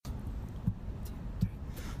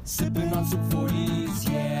Sipping on some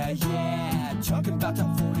 40s, yeah. Talking about top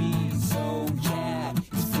 40s, so yeah.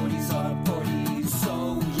 These 40s are 40s,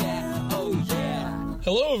 so yeah, oh yeah.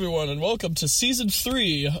 Hello, everyone, and welcome to Season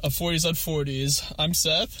 3 of 40s on 40s. I'm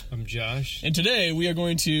Seth. I'm Josh. And today we are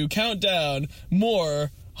going to count down more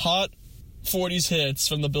hot 40s hits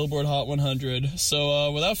from the Billboard Hot 100.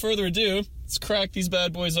 So without further ado, let's crack these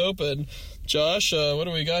bad boys open. Josh, what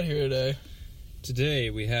do we got here today? Today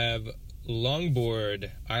we have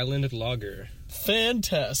Longboard Island Lager.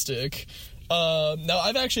 Fantastic. Now,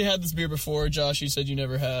 I've actually had this beer before. Josh, you said you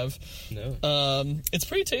never have. No. It's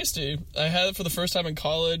pretty tasty. I had it for the first time in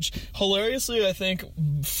college. Hilariously, I think,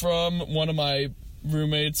 from one of my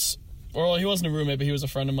roommates. Well, he wasn't a roommate, but he was a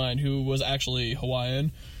friend of mine who was actually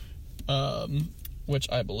Hawaiian.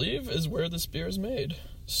 Which I believe is where this beer is made.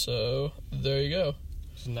 So, there you go.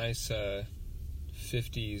 It's a nice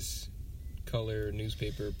 50s color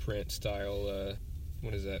newspaper print style,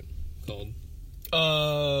 what is that called?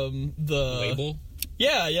 The label?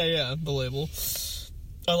 Yeah, the label.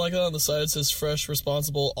 I like that on the side it says fresh,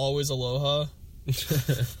 responsible, always aloha.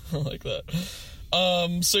 I like that.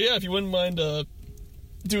 So yeah, if you wouldn't mind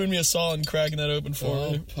doing me a solid and cracking that open for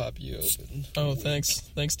me. I'll pop you open. Oh, thanks,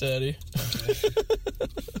 Daddy.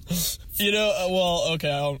 You know, well,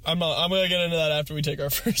 okay, I'm gonna get into that after we take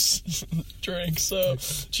our first drink. So,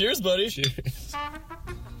 cheers, buddy. Cheers.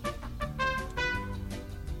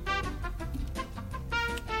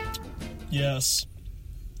 Yes.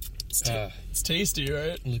 It's tasty,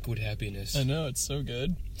 right? Liquid happiness. I know, it's so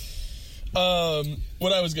good.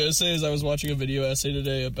 What I was gonna say is I was watching a video essay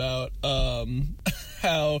today about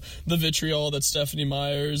how the vitriol that Stephenie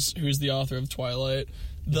Meyers, who's the author of Twilight,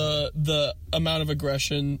 the amount of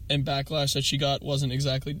aggression and backlash that she got wasn't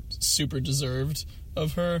exactly super deserved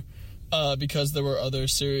of her, because there were other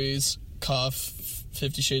series, cough,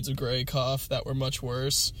 50 Shades of Grey, cough, that were much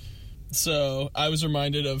worse. So I was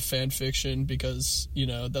reminded of fan fiction because, you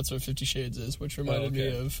know, that's what 50 Shades is, which reminded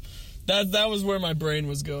me of... That was where my brain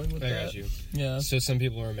was going with that. I got you. Yeah. So some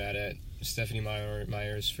people were mad at Stephenie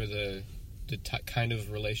Meyers for the kind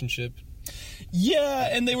of relationship. Yeah,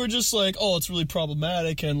 and they were just like, oh, it's really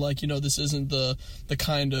problematic, and, like, you know, this isn't the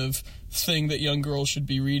kind of thing that young girls should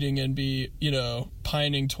be reading and be, you know,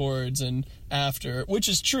 pining towards and after, which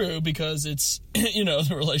is true because it's, you know,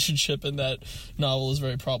 the relationship in that novel is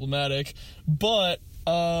very problematic. But,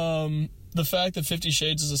 the fact that 50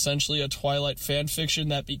 Shades is essentially a Twilight fan fiction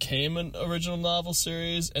that became an original novel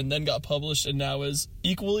series and then got published and now is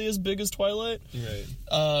equally as big as Twilight,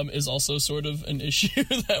 right, is also sort of an issue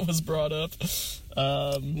that was brought up.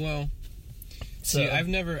 Well, see, I've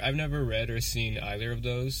never read or seen either of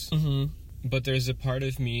those, but there's a part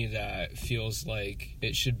of me that feels like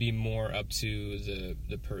it should be more up to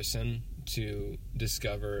the person to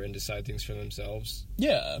discover and decide things for themselves.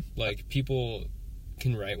 Yeah. Like, people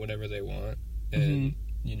can write whatever they want, and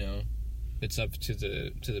you know, it's up to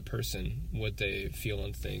the person what they feel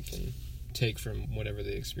and think and take from whatever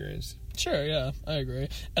they experience. Sure, yeah, I agree.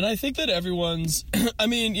 And I think that everyone's I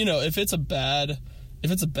mean, you know, if it's a bad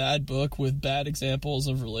book with bad examples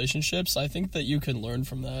of relationships, I think that you can learn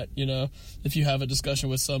from that, you know? If you have a discussion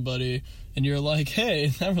with somebody and you're like, hey,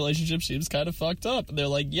 that relationship seems kind of fucked up. And they're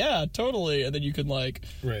like, yeah, totally. And then you can, like,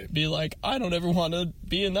 be like, I don't ever want to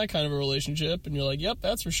be in that kind of a relationship. And you're like, yep,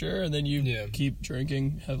 that's for sure. And then you keep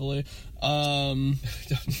drinking heavily.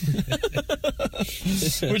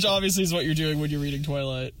 Which obviously is what you're doing when you're reading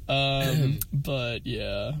Twilight. But,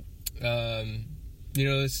 yeah. You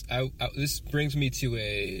know, this brings me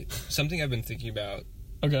to something I've been thinking about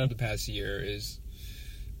the past year is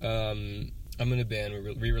I'm in a band,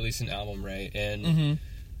 we re-released an album, right? And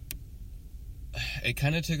it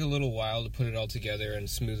kind of took a little while to put it all together and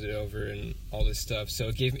smooth it over and all this stuff. So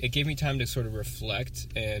it gave me time to sort of reflect,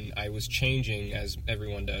 and I was changing as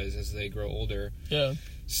everyone does as they grow older. Yeah.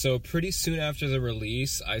 So pretty soon after the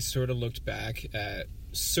release, I sort of looked back at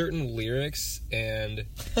certain lyrics, and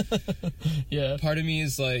part of me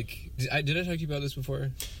is like, did I talk to you about this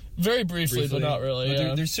before? Very briefly. But not really.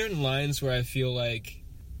 Well, there's certain lines where I feel like,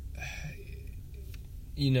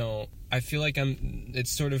 you know, I feel like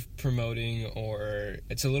it's sort of promoting, or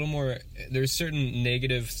it's a little more, there's certain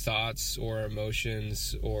negative thoughts or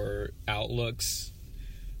emotions or outlooks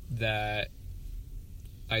that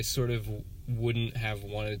I sort of wouldn't have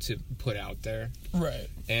wanted to put out there. Right.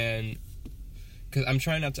 And because I'm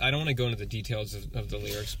trying not to, I don't want to go into the details of the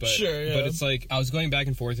lyrics, but but it's like I was going back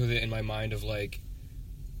and forth with it in my mind of like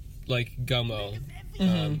Gummo,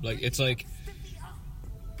 like it's like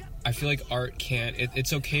I feel like art can't.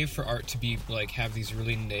 It's okay for art to be like have these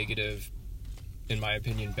really negative, in my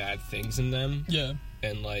opinion, bad things in them. Yeah,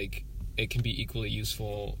 and like it can be equally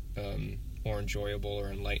useful, or enjoyable, or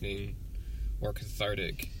enlightening, or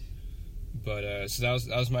cathartic. But so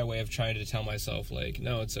that was my way of trying to tell myself, like,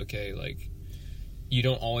 no, it's okay. Like, you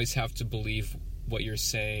don't always have to believe what you're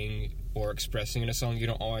saying or expressing in a song. You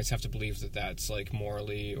don't always have to believe that that's like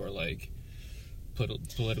morally or like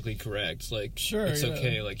politically correct. Like, sure, it's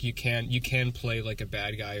okay. Like, you can play like a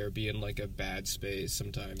bad guy or be in like a bad space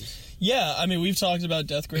sometimes. Yeah, I mean, we've talked about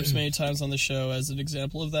Death Grips many times on the show as an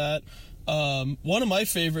example of that. One of my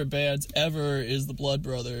favorite bands ever is the Blood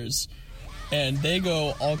Brothers, and they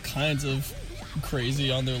go all kinds of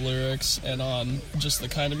crazy on their lyrics and on just the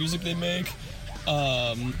kind of music they make.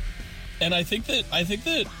 And I think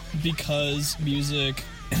that because music,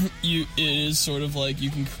 it is sort of like you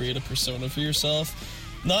can create a persona for yourself.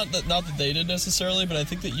 Not that they did necessarily, but I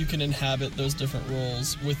think that you can inhabit those different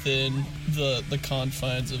roles within the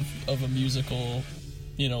confines of a musical,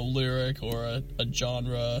 lyric or a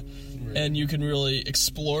genre, right. And you can really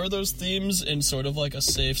explore those themes in sort of like a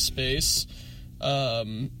safe space.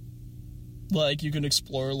 Like, you can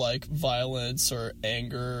explore, like, violence or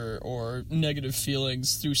anger or negative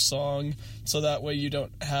feelings through song, so that way you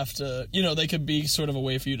don't have to, they could be sort of a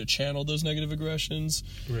way for you to channel those negative aggressions.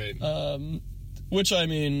 Right. Which, I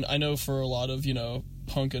mean, I know for a lot of,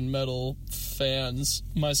 punk and metal fans,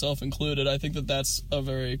 myself included, I think that that's a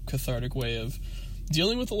very cathartic way of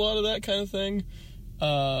dealing with a lot of that kind of thing.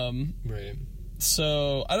 Right.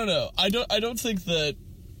 So, I don't know. I don't think that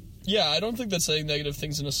saying negative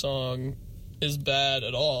things in a song is bad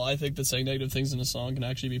at all. I think that saying negative things in a song can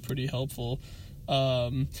actually be pretty helpful.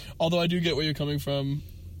 Although I do get where you're coming from.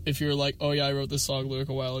 If you're like, oh yeah, I wrote this song lyric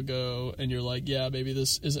a while ago, and you're like, yeah, maybe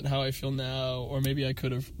this isn't how I feel now, or maybe I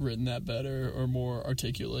could have written that better or more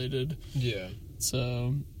articulated. Yeah.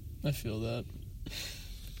 So, I feel that.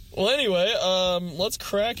 Well, anyway, let's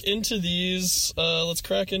crack into these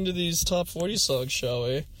top 40 songs, shall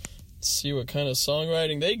we? See what kind of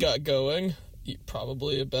songwriting they got going.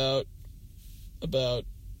 Probably about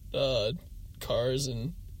cars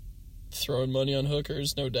and throwing money on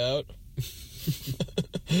hookers, no doubt.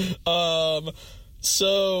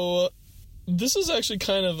 So this is actually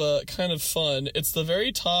kind of fun. It's the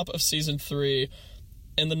very top of season 3,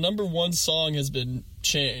 and the number 1 song has been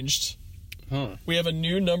changed. Huh. We have a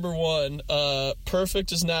new number 1.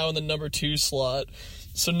 Perfect is now in the number 2 slot.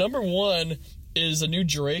 So number 1 is a new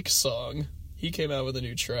Drake song. He came out with a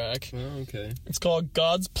new track. Oh, okay. It's called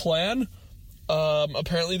God's Plan.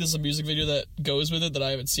 Apparently there's a music video that goes with it that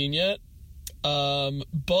I haven't seen yet.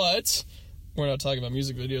 But we're not talking about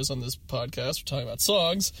music videos on this podcast. We're talking about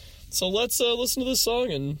songs. So let's listen to this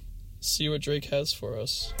song and see what Drake has for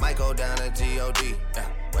us. Might go down to G.O.D. Yeah,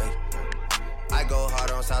 wait. I go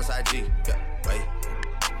hard on Southside G. Yeah, wait.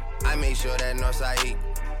 I make sure that Northside eat.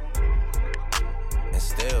 And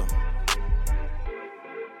still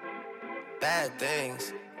bad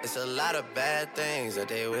things. It's a lot of bad things that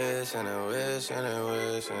they wish and they wish and they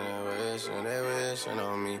wish and they wish and they wishing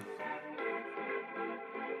on me.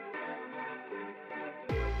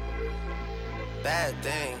 Bad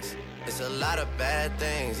things. It's a lot of bad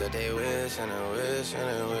things that they wish and they wish and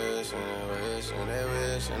they wish and they wish and they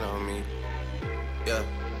wishing on me. Yeah.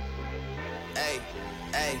 Hey,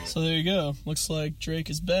 hey. So there you go. Looks like Drake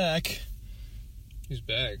is back. He's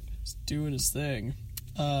back. He's doing his thing.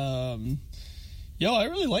 Yo, I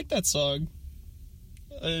really like that song.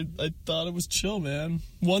 I thought it was chill, man.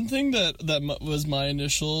 One thing that was my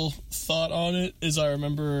initial thought on it is I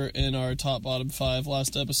remember in our top bottom 5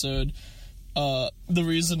 last episode, the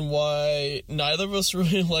reason why neither of us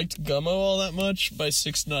really liked Gummo all that much by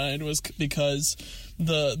 6ix9ine was because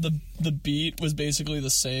the beat was basically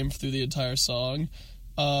the same through the entire song.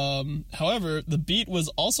 However, the beat was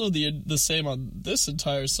also the same on this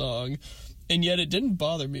entire song, and yet it didn't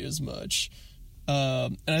bother me as much.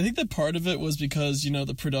 And I think that part of it was because,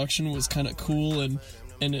 the production was kind of cool and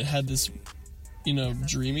it had this,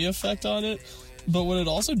 dreamy effect on it. But what it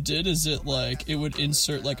also did is it would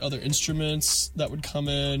insert, other instruments that would come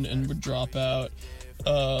in and would drop out.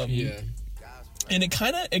 Yeah. And it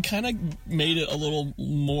kind of made it a little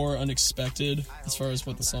more unexpected as far as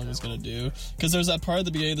what the song was going to do. Because there's that part at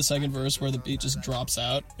the beginning of the second verse where the beat just drops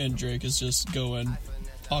out and Drake is just going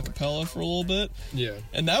a cappella for a little bit. Yeah.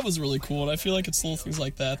 And that was really cool, and I feel like it's little things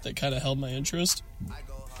like that kind of held my interest.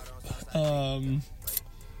 I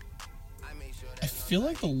feel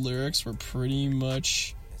like the lyrics were pretty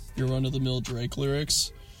much your run-of-the-mill Drake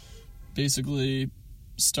lyrics. Basically,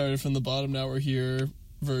 started from the bottom, now we're here,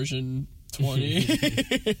 version 20.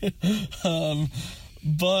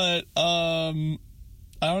 But I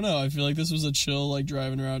don't know, I feel like this was a chill,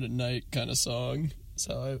 driving around at night kind of song. That's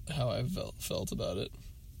how I felt about it.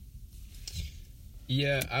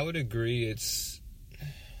 Yeah, I would agree. It's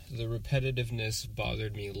the repetitiveness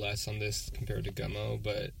bothered me less on this compared to Gummo,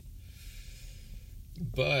 but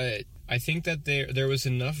I think that there was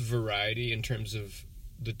enough variety in terms of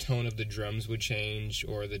the tone of the drums would change,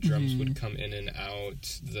 or the drums would come in and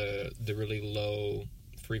out. The really low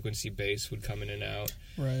frequency bass would come in and out.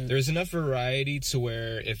 Right. There's enough variety to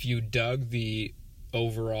where if you dug the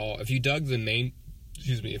main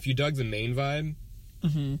vibe,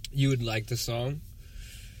 you would like the song.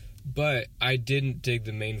 But I didn't dig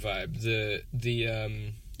the main vibe.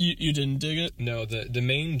 You didn't dig it? No, the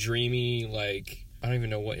main dreamy, like, I don't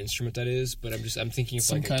even know what instrument that is, but I'm thinking of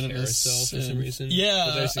some like kind a carousel for some reason.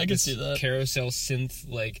 Yeah, I can see that. Carousel synth,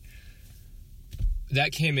 like,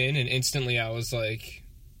 that came in and instantly I was like,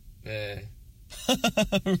 eh.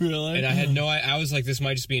 Really? And I was like, this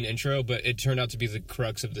might just be an intro, but it turned out to be the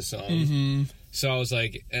crux of the song. So I was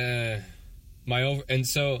like, and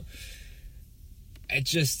so it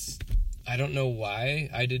just, I don't know why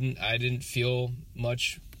I didn't feel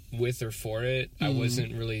much with or for it. I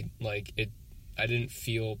wasn't really like it. I didn't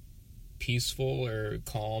feel peaceful or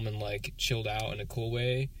calm and like chilled out in a cool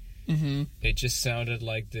way. It just sounded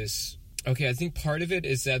like this. Okay, I think part of it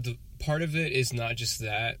is not just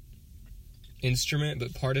that instrument,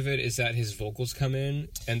 but part of it is that his vocals come in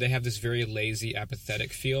and they have this very lazy,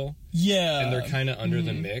 apathetic feel. Yeah, and they're kind of under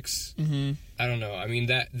the mix. I don't know. I mean,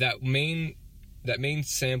 that main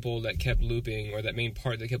sample that kept looping, or that main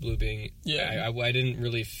part that kept looping, I didn't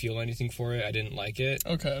really feel anything for it. I didn't like it.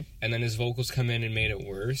 Okay. And then his vocals come in and made it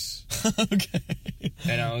worse. Okay.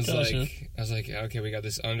 And I was like, okay, we got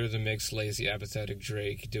this under the mix, lazy, apathetic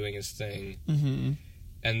Drake doing his thing.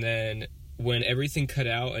 And then when everything cut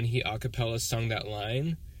out and he a cappella sung that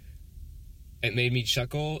line, it made me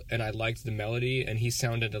chuckle, and I liked the melody, and he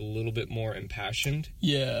sounded a little bit more impassioned.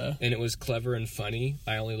 Yeah. And it was clever and funny.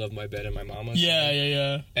 I only love my bed and my mama.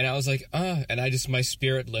 Yeah. And I was like, and my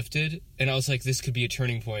spirit lifted, and I was like, this could be a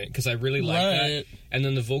turning point, because I really liked that. And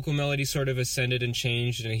then the vocal melody sort of ascended and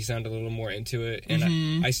changed, and he sounded a little more into it.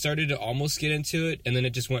 And I started to almost get into it, and then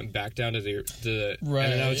it just went back down to the right.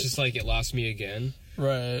 And then I was just like, it lost me again.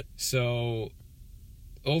 Right. So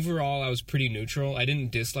overall, I was pretty neutral. I didn't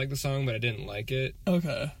dislike the song, but I didn't like it.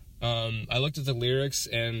 Okay. I looked at the lyrics,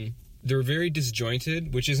 and they're very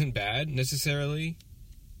disjointed, which isn't bad necessarily,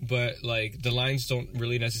 but like the lines don't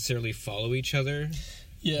really necessarily follow each other.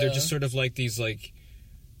 Yeah. They're just sort of like these like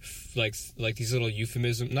these little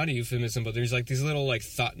not a euphemism, but there's like these little like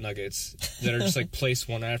thought nuggets that are just like placed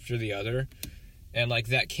one after the other. And like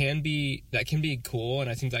that can be cool, and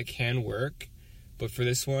I think that can work. But for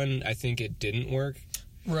this one, I think it didn't work.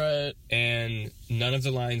 Right. And none of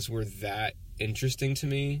the lines were that interesting to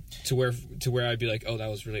me to where I'd be like, oh, that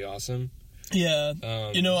was really awesome. Yeah.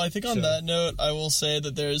 I think on that note, I will say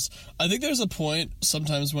that there's a point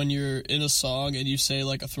sometimes when you're in a song and you say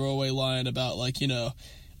like a throwaway line about like,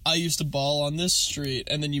 I used to ball on this street,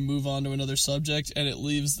 and then you move on to another subject, and it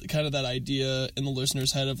leaves kind of that idea in the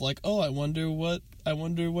listener's head of like, oh, I wonder what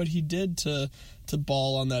he did to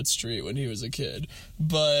ball on that street when he was a kid.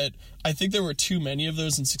 But I think there were too many of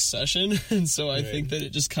those in succession, and so I think that it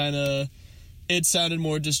just kind of, it sounded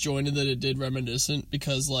more disjointed than it did reminiscent,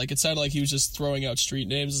 because like it sounded like he was just throwing out street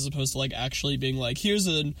names as opposed to like actually being like, here's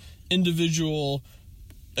an individual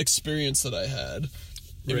experience that I had.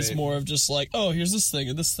 It was more of just like, oh, here's this thing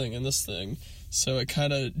and this thing and this thing. So it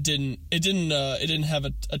kind of didn't have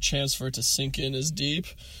a chance for it to sink in as deep.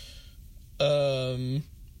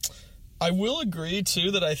 I will agree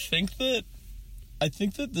too that I think that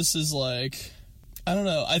this is like, I don't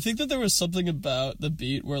know. I think that there was something about the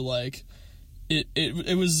beat where like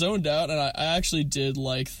it was zoned out, and I actually did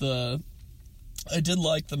like the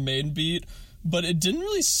main beat, but it didn't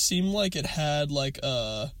really seem like it had like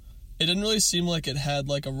a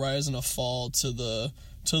rise and a fall to the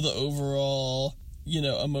overall,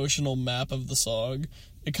 emotional map of the song.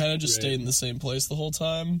 It kind of just stayed in the same place the whole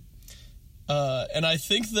time. And I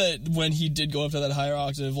think that when he did go up to that higher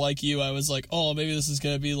octave, like you, I was like, oh, maybe this is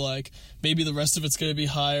going to be like, maybe the rest of it's going to be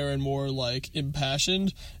higher and more like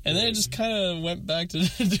impassioned. And then it just kind of went back to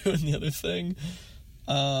doing the other thing.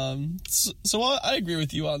 So I agree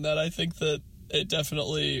with you on that. I think that it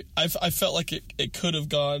definitely, I felt like it could have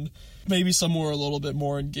gone maybe somewhere a little bit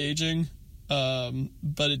more engaging.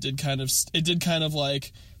 But it did kind of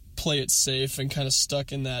like play it safe and kind of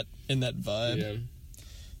stuck in that vibe. Yeah.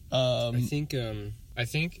 I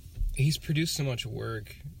think he's produced so much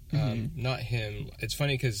work. Not him. It's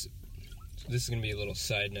funny because this is going to be a little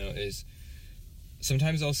side note, is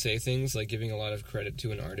sometimes I'll say things like giving a lot of credit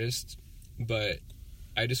to an artist, but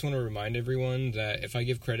I just want to remind everyone that if I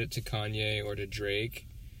give credit to Kanye or to Drake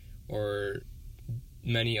or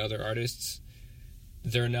many other artists,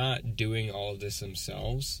 they're not doing all of this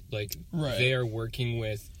themselves. Like, right. They are working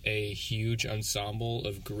with a huge ensemble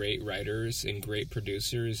of great writers and great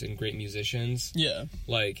producers and great musicians. Yeah.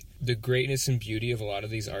 Like, the greatness and beauty of a lot of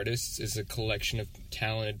these artists is a collection of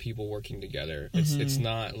talented people working together. It's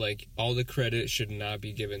not, like, all the credit should not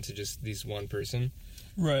be given to just this one person.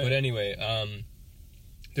 Right. But anyway,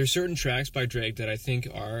 there's certain tracks by Drake that I think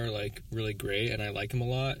are, like, really great, and I like him a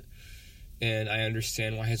lot. And I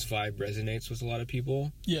understand why his vibe resonates with a lot of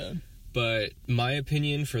people. Yeah. But my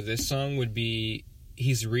opinion for this song would be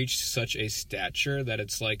he's reached such a stature that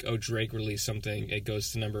it's like, oh, Drake released something, it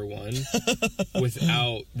goes to number 1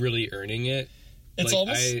 without really earning it. It's like,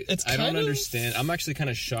 almost... I don't understand. I'm actually kind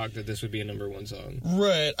of shocked that this would be a number 1 song.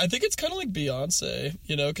 Right. I think it's kind of like Beyonce,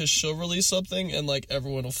 you know, because she'll release something and, like,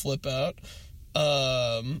 everyone will flip out.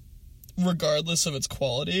 Regardless of its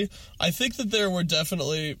quality. I think that there were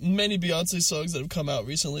definitely many Beyonce songs that have come out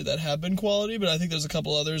recently that have been quality, but I think there's a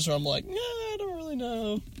couple others where I'm like, nah, I don't really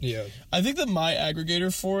know. Yeah. I think that my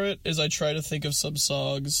aggregator for it is I try to think of some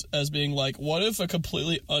songs as being like, what if a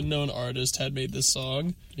completely unknown artist had made this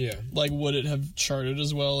song? Yeah. Like, would it have charted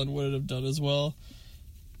as well and would it have done as well?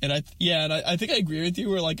 And I think I agree with you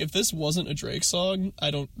where, like, if this wasn't a Drake song,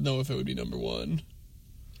 I don't know if it would be number 1.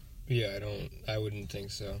 Yeah, I wouldn't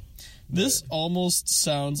think so. This almost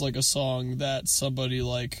sounds like a song that somebody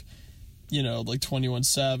like, you know, like 21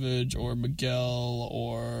 Savage or Miguel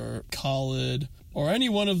or Khalid or any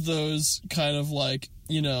one of those kind of like,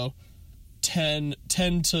 you know, 10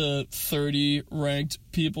 to 30 ranked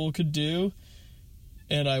people could do,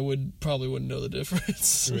 and I probably wouldn't know the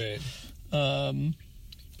difference. Right.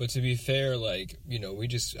 But to be fair, like, you know,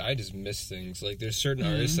 I just miss things. Like, there's certain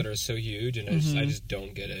artists that are so huge, and I just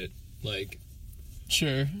don't get it. Like,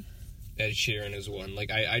 sure. Ed Sheeran is one. Like,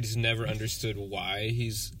 I just never understood why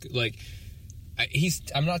he's, like,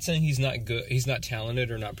 I'm not saying he's not good, he's not talented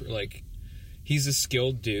or not, like, he's a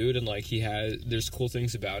skilled dude, and, like, there's cool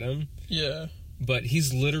things about him. Yeah. But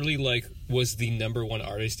he's literally, like, was the number 1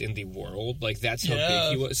 artist in the world. Like, that's how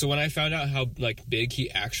big he was. So when I found out how, like, big he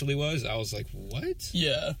actually was, I was like, what?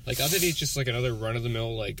 Yeah. Like, I thought he's just, like, another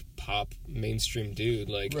run-of-the-mill, like, pop mainstream dude.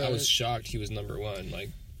 Like, right. I was shocked he was number 1. Like,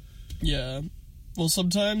 yeah. Well,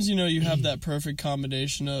 sometimes, you know, you have that perfect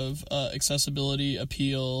combination of accessibility,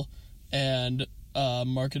 appeal, and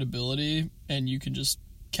marketability, and you can just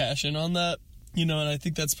cash in on that. You know, and I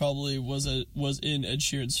think that's probably was in Ed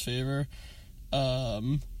Sheeran's favor.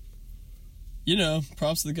 You know,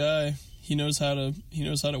 props to the guy. He knows how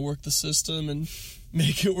to work the system and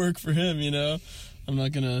make it work for him, you know. I'm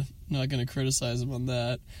not gonna criticize him on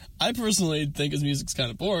that. I personally think his music's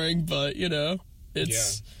kind of boring, but you know,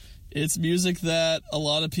 it's music that a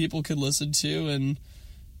lot of people could listen to, and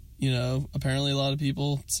you know, apparently a lot of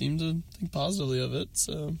people seem to think positively of it.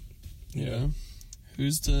 So, you know,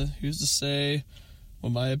 who's to say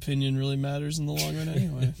what my opinion really matters in the long run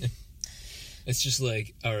anyway? It's just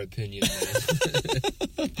like our opinion.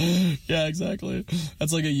 Yeah, exactly.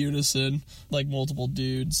 That's like a unison, like multiple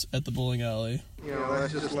dudes at the bowling alley. You know,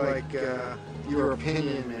 that's just like your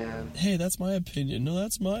opinion, man. Hey, that's my opinion. No,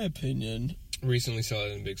 that's my opinion. Recently saw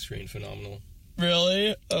it in big screen. Phenomenal.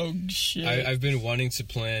 Really? Oh, shit. I've been wanting to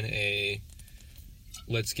plan a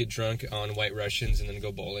let's get drunk on White Russians and then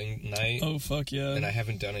go bowling night. Oh, fuck yeah. And I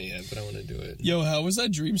haven't done it yet, but I want to do it. Yo, how was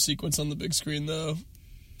that dream sequence on the big screen, though?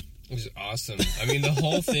 It was awesome. I mean, the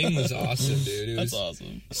whole thing was awesome, dude. It was That's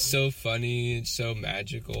awesome. So funny, so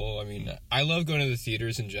magical. I mean, I love going to the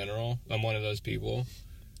theaters in general. I'm one of those people.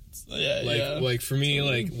 Yeah, like for me,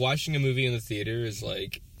 like watching a movie in the theater is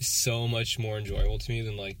like so much more enjoyable to me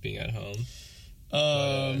than like being at home.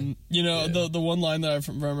 You know, the one line that I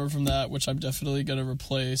remember from that, which I'm definitely going to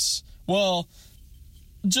replace. Well,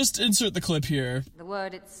 just insert the clip here. The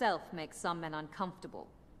word itself makes some men uncomfortable.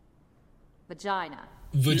 Vagina.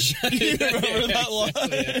 Vagina. You remember that line?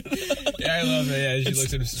 Yeah, I love it. Yeah, she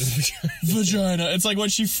looks at him. Vagina. It's like when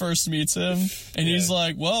she first meets him, and he's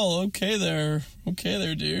like, "Well, okay there,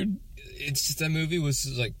 dude." It's just that movie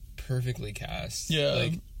was like perfectly cast. Yeah.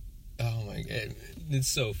 Like, oh my god, it's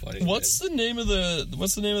so funny. What's the name of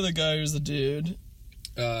the guy who's the dude?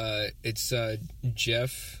 It's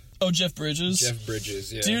Jeff. Oh, Jeff Bridges? Jeff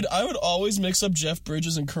Bridges, yeah. Dude, I would always mix up Jeff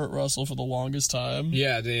Bridges and Kurt Russell for the longest time.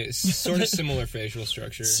 Yeah, they sort of similar facial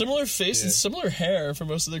structure. Similar face and similar hair for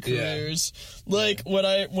most of their careers. Yeah. Like,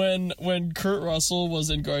 when Kurt Russell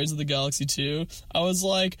was in Guardians of the Galaxy 2, I was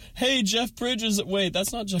like, hey, Jeff Bridges. Wait,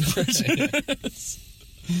 that's not Jeff Bridges.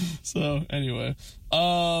 So, anyway.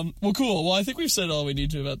 Well, cool. Well, I think we've said all we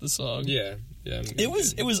need to about this song. Yeah. Yeah, it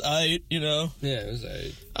was aight, you know. Yeah, it was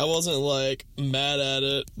aight. I wasn't like mad at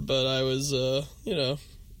it, but I was, you know,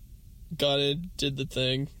 got in, did the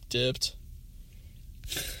thing, dipped.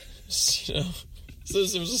 You know, so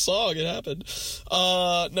it was a song. It happened.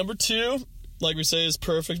 Number 2, like we say, is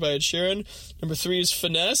Perfect by Ed Sheeran. Number 3 is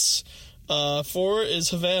Finesse. 4 is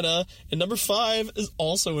Havana, and number 5 is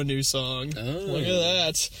also a new song. Oh, look at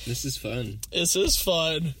that! This is fun. This is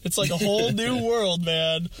fun. It's like a whole new world,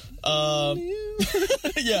 man.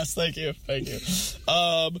 Yes, thank you.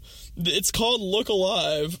 It's called "Look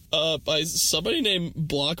Alive" by somebody named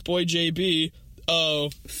Blockboy JB.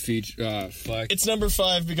 Oh, fuck! It's number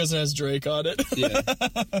 5 because it has Drake on it. Yeah,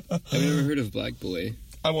 I've never heard of Blockboy.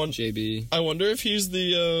 JB. I wonder if he's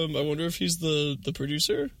the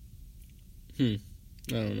producer. I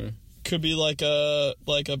don't know. Could be like a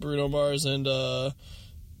Bruno Mars and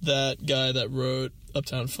that guy that wrote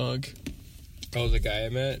Uptown Funk. Oh, the guy I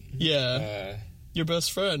met? Yeah. Your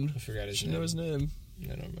best friend. I forgot his name. name. Know his name. I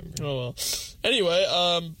don't remember. Oh well. Anyway,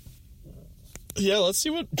 yeah, let's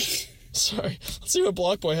see what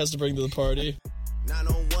Blockboy has to bring to the party.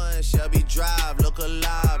 901 Shelby Drive, look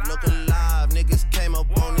alive. Niggas came up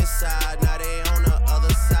on this side, now they on the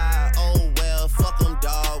other side. Oh well, fuck them,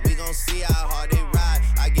 dawg. We gon' see how hard they ride.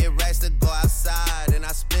 I get racks to go outside, and I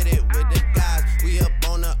split it with the guys. We up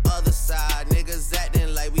on the other side, niggas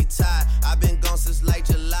acting like we tied. I been gone since like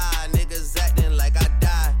July, niggas acting like I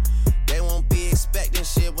died. They won't be expecting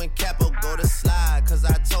shit when Capo go to slide, cause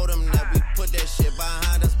I told them that we put that shit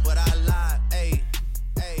behind us, but I lied. Hey,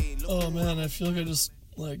 oh man, I feel like I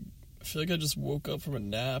just woke up from a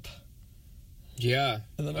nap. Yeah,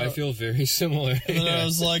 and then I feel very similar. And then I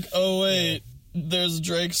was like, oh wait, there's a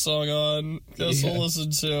Drake song on. Guess I'll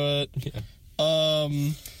listen to it. Yeah.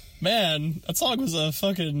 Man, that song was a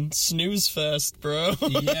fucking snooze fest, bro.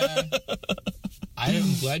 Yeah.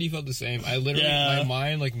 I'm glad you felt the same. I literally, my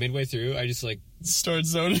mind, like midway through, I just like started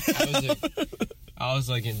zoning. I was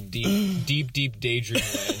like in deep daydream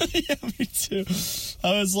land. Yeah, me too.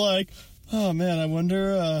 I was like, oh man, I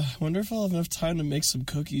wonder if I'll have enough time to make some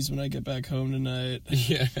cookies when I get back home tonight.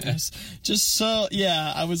 Yeah. Just so,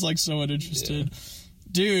 yeah, I was like so uninterested. Yeah.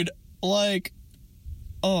 Dude, like,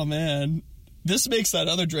 oh man. This makes that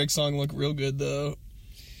other Drake song look real good though.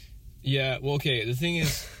 Yeah, well, okay, the thing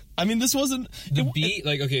is, I mean, this wasn't the beat,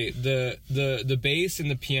 like, okay, the bass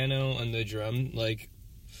and the piano and the drum, like,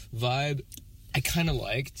 vibe, I kind of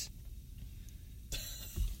liked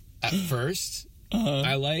at first.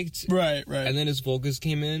 I liked. Right. And then his vocals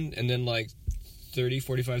came in, and then, like,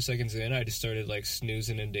 30-45 seconds in, I just started, like,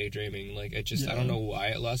 snoozing and daydreaming. Like, I don't know why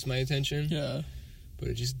it lost my attention. Yeah. But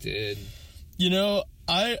it just did. You know,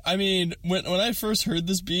 I mean, when I first heard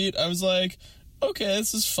this beat, I was like, okay,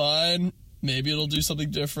 this is fine. Maybe it'll do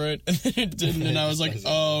something different. And then it didn't, and I was like,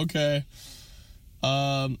 oh, okay.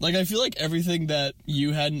 Like, I feel like everything that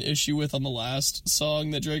you had an issue with on the last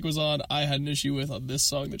song that Drake was on, I had an issue with on this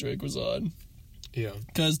song that Drake was on. Yeah.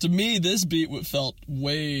 Because to me, this beat felt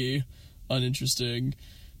way uninteresting.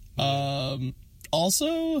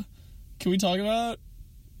 Also, can we talk about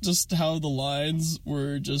just how the lines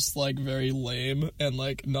were just, like, very lame and,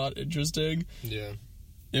 like, not interesting? Yeah.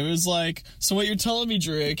 It was like, so what you're telling me,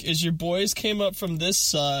 Drake, is your boys came up from this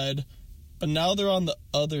side, but now they're on the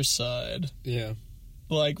other side. Yeah.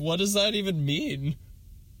 Like, what does that even mean?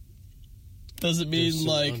 Does it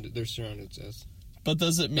mean, they're surrounded, Seth. But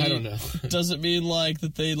does it mean... I don't know. Does it mean, like,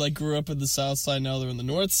 that they, like, grew up in the south side, now they're in the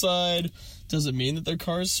north side? Does it mean that their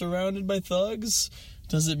car is surrounded by thugs?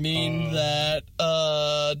 Does it mean that,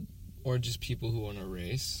 or just people who want to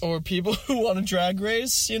race? Or people who want to drag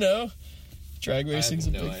race, you know? Drag racing's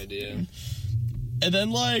a big... I have no idea. Thing. And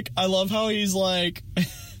then, like, I love how he's, like...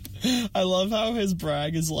 I love how his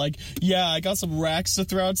brag is like, yeah, I got some racks to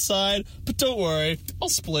throw outside, but don't worry, I'll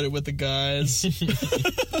split it with the guys.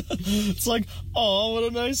 It's like, oh, what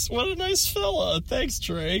a nice fella. Thanks,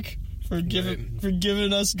 Drake, for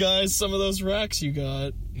giving us guys some of those racks you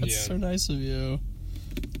got. That's so nice of you.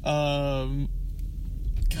 God,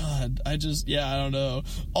 I don't know.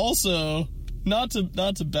 Also, not to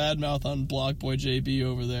badmouth on Blockboy JB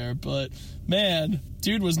over there, but man,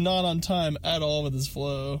 dude was not on time at all with his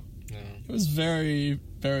flow. No. It was very,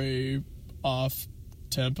 very off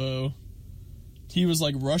tempo. He was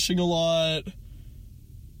like rushing a lot.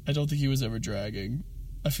 I don't think he was ever dragging.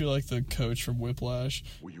 I feel like the coach from Whiplash.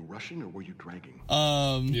 Were you rushing or were you dragging?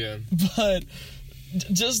 Yeah. But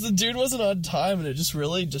just the dude wasn't on time, and it just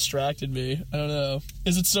really distracted me. I don't know.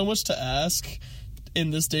 Is it so much to ask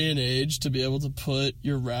in this day and age to be able to put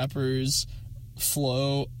your rapper's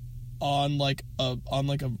flow on like a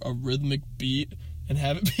rhythmic beat and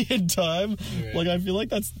have it be in time. Right. Like, I feel like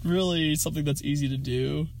that's really something that's easy to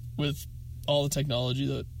do with all the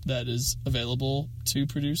technology that is available to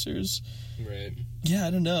producers. Right. Yeah,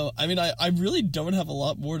 I don't know. I mean, I really don't have a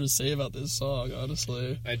lot more to say about this song,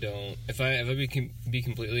 honestly. I don't. If I be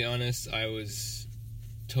completely honest, I was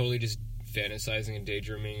totally just fantasizing and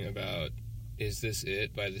daydreaming about "Is This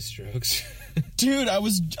It" by The Strokes. Dude, I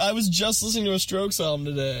was just listening to a Strokes album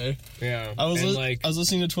today. Yeah, I was and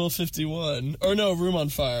listening to 1251. Or no, Room on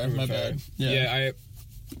Fire. My bad. Yeah.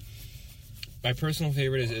 My personal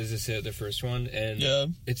favorite is This It, the first one,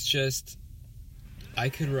 and it's just, I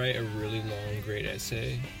could write a really long, great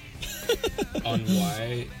essay on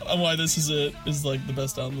why This Is It is like the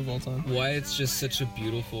best album of all time. Why it's just such a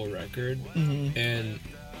beautiful record, and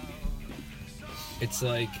it's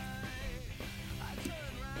like,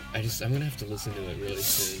 I'm gonna have to listen to it really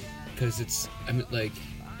soon because it's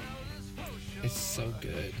so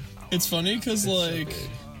good. It's funny because like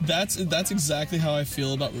that's exactly how I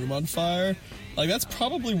feel about Room on Fire. Like, that's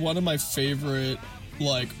probably one of my favorite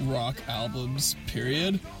like rock albums.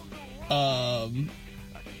 Period. I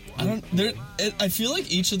feel like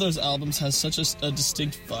each of those albums has such a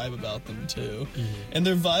distinct vibe about them too, and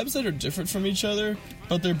they're vibes that are different from each other,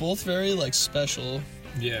 but they're both very like special.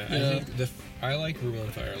 Yeah, I think I like Room on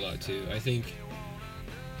Fire a lot too. I think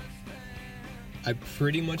I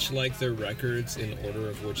pretty much like their records in order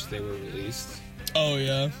of which they were released. Oh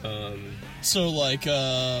yeah. So like,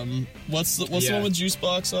 what's the one with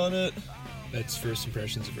Juicebox on it? That's First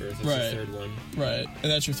Impressions of Earth. That's the third one. Right,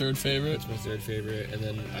 and that's your third favorite. That's my third favorite, and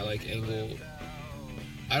then I like Angle.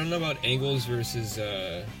 I don't know about Angles versus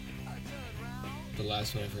the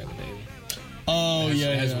last one. I forgot the name. Oh it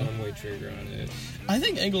has yeah. One Way Trigger on it. I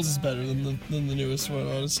think Angles is better than the newest one,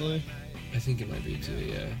 honestly. I think it might be too.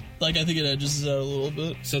 Yeah. Like, I think it edges out a little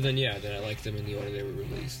bit. So then I like them in the order they were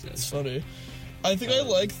released. That's funny. I think I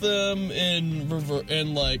like them in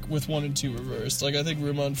like with 1 and 2 reversed. Like, I think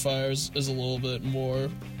Room on Fire is a little bit more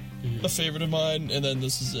a favorite of mine, and then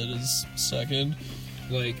This Is It is second.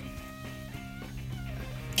 Like,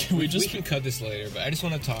 we can cut this later, but I just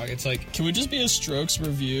want to talk. It's like, can we just be a Strokes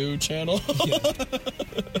review channel? Yeah.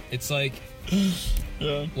 It's like,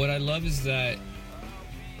 what I love is that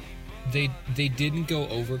they didn't go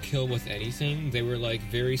overkill with anything. They were like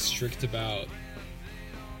very strict about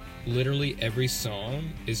literally every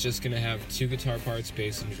song is just gonna have 2 guitar parts,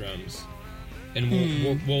 bass, and drums, and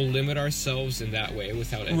we'll limit ourselves in that way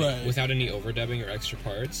without any overdubbing or extra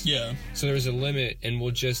parts. Yeah. So there's a limit, and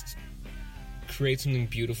we'll just create something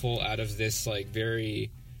beautiful out of this like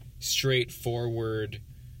very straightforward,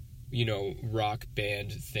 rock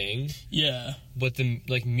band thing. Yeah. But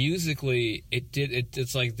musically,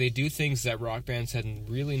 it's like they do things that rock bands had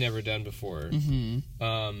really never done before.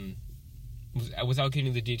 Without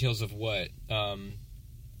getting the details of what,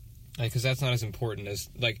 because that's not as important as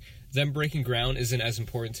like them breaking ground isn't as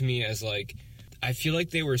important to me as like, I feel like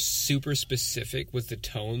they were super specific with the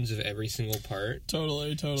tones of every single part.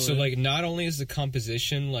 Totally. So like, not only is the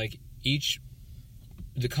composition like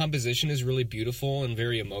the composition is really beautiful and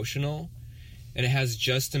very emotional, and it has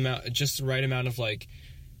just the right amount of like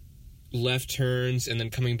left turns and then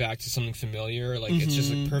coming back to something familiar. Like, it's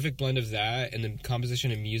just a perfect blend of that, and the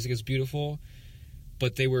composition and music is beautiful.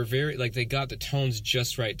 But they were very like, they got the tones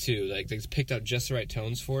just right too. Like, they picked out just the right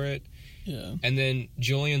tones for it. Yeah. And then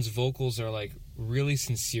Julian's vocals are like really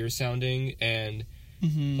sincere sounding, and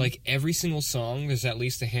like every single song there's at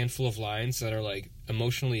least a handful of lines that are like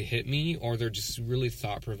emotionally hit me, or they're just really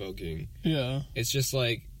thought-provoking. Yeah. It's just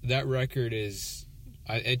like, that record is,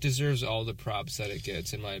 it deserves all the props that it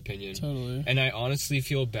gets, in my opinion. Totally. And I honestly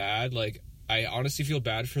feel bad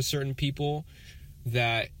for certain people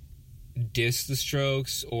that diss the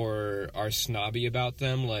Strokes or are snobby about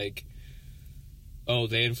them, like, oh,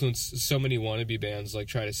 they influence so many wannabe bands, like,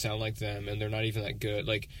 try to sound like them, and they're not even that good.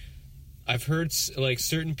 Like, I've heard, like,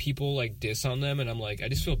 certain people, like, diss on them, and I'm like, I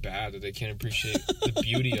just feel bad that they can't appreciate the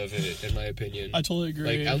beauty of it, in my opinion. I totally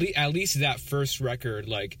agree. Like, at least that first record,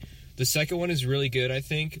 like, the second one is really good, I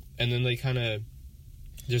think, and then they kind of,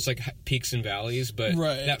 there's, like, peaks and valleys, but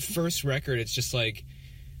that first record, it's just, like,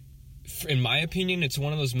 in my opinion, it's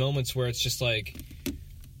one of those moments where it's just, like,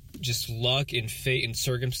 just luck and fate and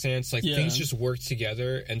circumstance, like, things just worked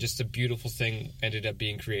together, and just a beautiful thing ended up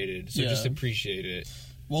being created, so just appreciate it.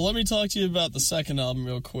 Well, let me talk to you about the second album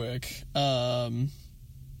real quick. I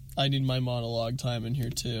need my monologue time in here,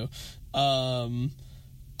 too.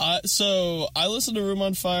 So I listened to Room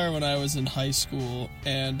on Fire when I was in high school,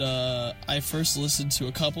 and I first listened to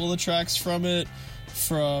a couple of the tracks from it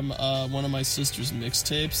from one of my sister's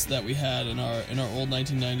mixtapes that we had in our old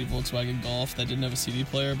 1990 Volkswagen Golf that didn't have a CD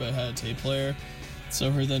player but had a tape player.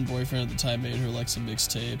 So her then boyfriend at the time made her like some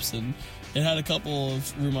mixtapes, and it had a couple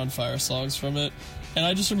of Room on Fire songs from it. And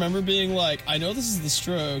I just remember being like, I know this is The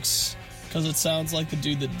Strokes because it sounds like the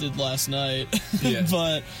dude that did Last Night. Yeah.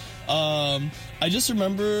 But I just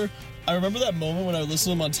remember that moment when I would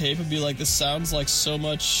listen to them on tape and be like, this sounds like so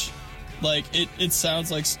much. Like it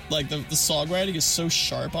sounds like the songwriting is so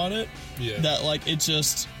sharp on it that like it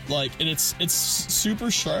just like, and it's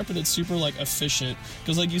super sharp and it's super like efficient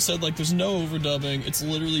because like you said, like there's no overdubbing. It's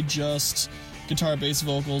literally just guitar, bass,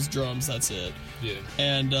 vocals, drums. That's it. Yeah.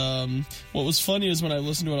 And what was funny is when I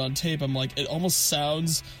listened to it on tape, I'm like, it almost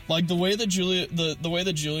sounds like the way that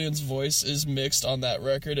Julian's voice is mixed on that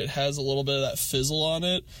record. It has a little bit of that fizzle on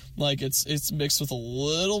it. Like it's mixed with a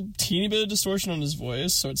little teeny bit of distortion on his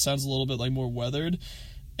voice, so it sounds a little bit like more weathered.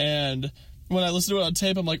 And when I listen to it on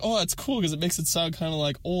tape, I'm like, oh, that's cool because it makes it sound kind of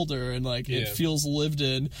like older and like it feels lived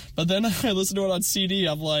in. But then I listen to it on CD,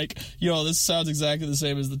 I'm like, yo, this sounds exactly the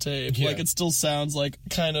same as the tape. Yeah. Like it still sounds like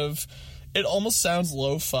kind of. It almost sounds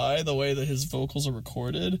lo-fi the way that his vocals are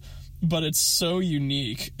recorded, but it's so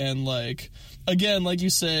unique. And like, again, like you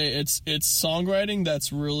say, it's songwriting that's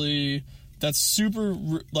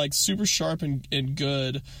super sharp and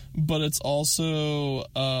good, but it's also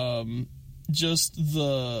just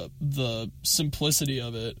the simplicity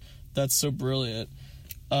of it that's so brilliant.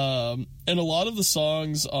 And a lot of the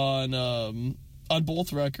songs on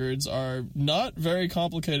both records are not very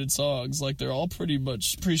complicated songs. Like they're all pretty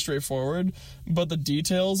straightforward, but the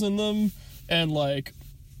details in them and like,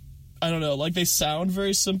 I don't know, like they sound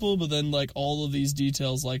very simple, but then like all of these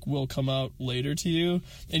details like will come out later to you,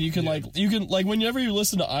 and you can whenever you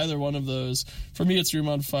listen to either one of those, for me it's Room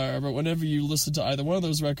on Fire, but whenever you listen to either one of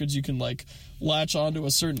those records, you can like latch onto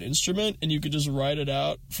a certain instrument and you could just write it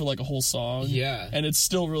out for like a whole song. Yeah. And it's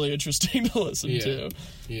still really interesting to listen to.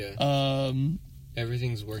 Yeah.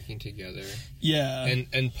 Everything's working together. Yeah.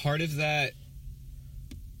 And part of that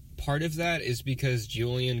is because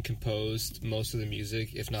Julian composed most of the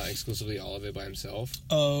music, if not exclusively all of it, by himself.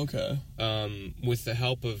 Oh, okay. With the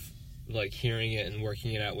help of like hearing it and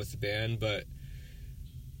working it out with the band, but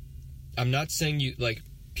I'm not saying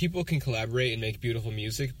people can collaborate and make beautiful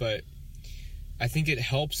music, but I think it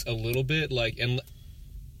helps a little bit, like,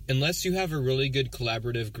 unless you have a really good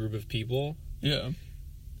collaborative group of people. Yeah.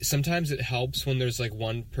 Sometimes it helps when there's like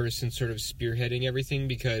one person sort of spearheading everything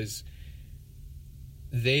because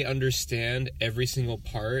they understand every single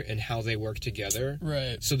part and how they work together.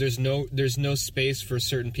 Right. So there's no space for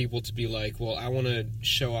certain people to be like, well, I want to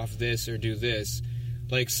show off this or do this.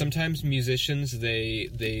 Like sometimes musicians,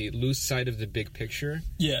 they lose sight of the big picture.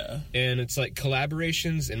 Yeah. And it's like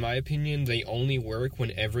collaborations, in my opinion, they only work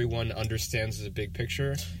when everyone understands the big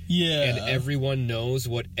picture. Yeah. And everyone knows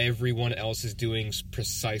what everyone else is doing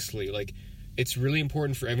precisely. Like, it's really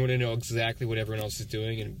important for everyone to know exactly what everyone else is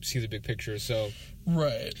doing and see the big picture. So,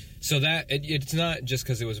 right. So that it's not just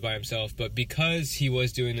because it was by himself, but because he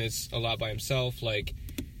was doing this a lot by himself, like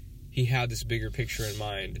he had this bigger picture in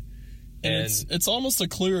mind. And it's almost a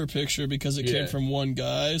clearer picture because it came from one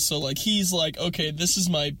guy. So like he's like, okay, this is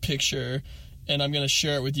my picture, and I'm gonna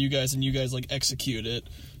share it with you guys, and you guys like execute it.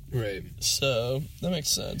 Right. So that makes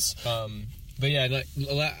sense. But yeah,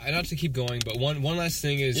 not to keep going, but one last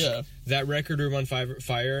thing is that record, Room on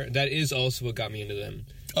Fire, that is also what got me into them.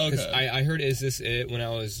 Okay. I heard Is This It when I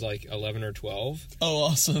was like 11 or 12. Oh,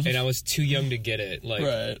 awesome. And I was too young to get it. Like,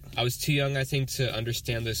 right. I was too young, I think, to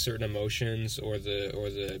understand the certain emotions or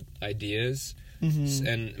the ideas. Mm-hmm.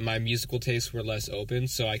 And my musical tastes were less open,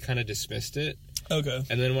 so I kind of dismissed it. Okay.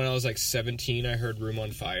 And then when I was like 17, I heard Room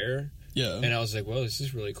on Fire. Yeah. And I was like, "Whoa, this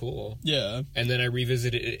is really cool." Yeah. And then I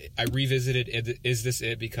revisited Is This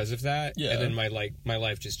It because of that. Yeah. And then my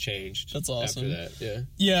life just changed. That's awesome. After that, yeah.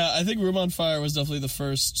 Yeah, I think Room on Fire was definitely the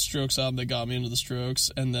first Strokes album that got me into the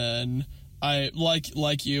Strokes, and then I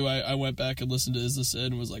like you. I went back and listened to Is This It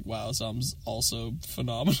and was like, "Wow, this album's also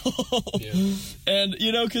phenomenal." Yeah. And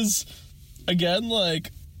because again,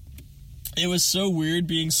 like, it was so weird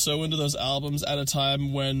being so into those albums at a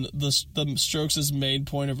time when the Strokes' main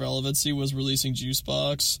point of relevancy was releasing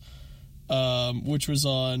Juicebox, which was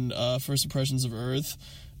on First Impressions of Earth,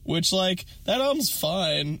 which, like, that album's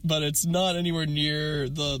fine, but it's not anywhere near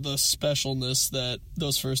the specialness that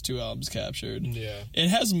those first two albums captured. Yeah. It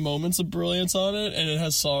has moments of brilliance on it, and it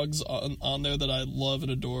has songs on there that I love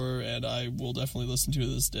and adore, and I will definitely listen to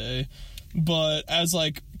this day. But as,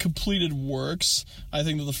 like, completed works, I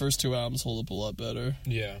think that the first two albums hold up a lot better.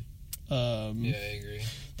 Yeah. Yeah, I agree.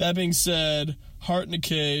 That being said, Heart in a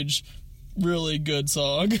Cage, really good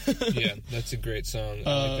song. Yeah, that's a great song.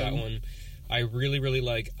 I like that one. I really, really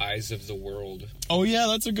like Eyes of the World. Oh, yeah,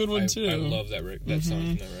 that's a good one, too. I love that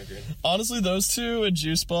song from that record. Honestly, those two and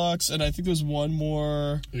Juicebox, and I think there's one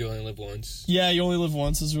more. You Only Live Once. Yeah, You Only Live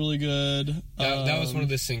Once is really good. That was one of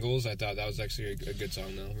the singles. I thought that was actually a good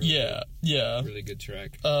song, though. Really Yeah. Really good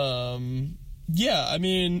track. Yeah, I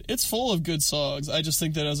mean, it's full of good songs. I just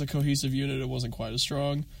think that as a cohesive unit, it wasn't quite as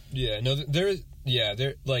strong. Yeah, no, there's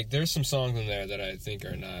some songs in there that I think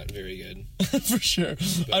are not very good. For sure.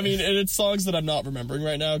 But, I mean, and it's songs that I'm not remembering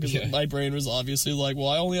right now because my brain was obviously like, well,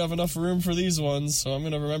 I only have enough room for these ones, so I'm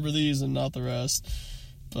going to remember these and not the rest.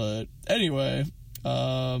 But anyway,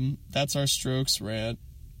 that's our Strokes rant.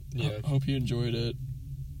 Yeah. Hope you enjoyed it.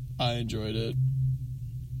 I enjoyed it.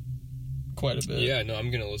 Quite a bit. Yeah, no, I'm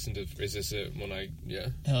going to listen to Is This It when Hell yeah.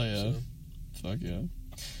 So. Fuck yeah.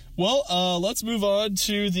 Well, let's move on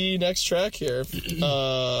to the next track here.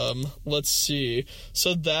 Let's see.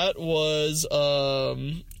 So that was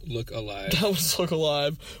Look Alive. That was Look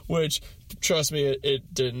Alive, which, trust me,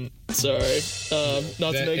 it didn't. Sorry.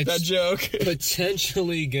 Not to make that joke.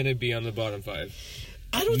 Potentially gonna be on the bottom 5.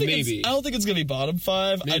 I don't think it's gonna be bottom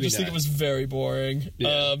 5. Maybe I just think it was very boring.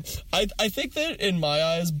 Yeah. I think that in my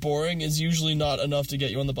eyes, boring is usually not enough to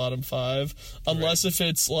get you on the bottom 5, unless if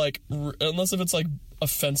it's like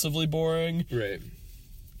offensively boring. Right.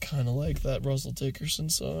 Kind of like that Russell Dickerson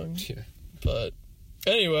song. Yeah. But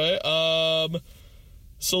anyway,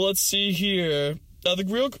 so let's see here. Now the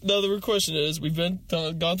real question is, we've gone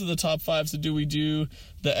through the top 5. So do we do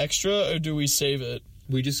the extra or do we save it?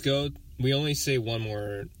 We only say one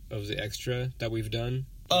more of the extra that we've done.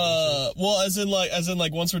 Well, as in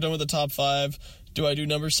like once we're done with the top 5, do I do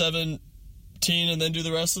number 17 and then do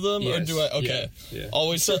the rest of them, yes. or do I? Okay, yeah.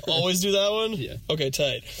 always do that one. Yeah. Okay,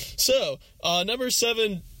 tight. So number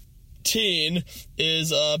 17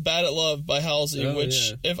 is "Bad at Love" by Halsey.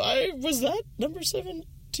 Was that number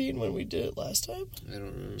 17 when we did it last time? I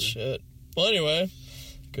don't remember. Shit. Well, anyway,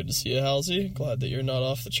 good to see you, Halsey. Glad that you're not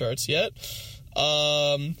off the charts yet.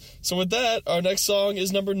 So with that, our next song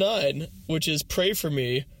is number 9, which is "Pray for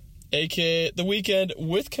Me," aka The Weeknd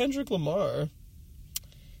with Kendrick Lamar.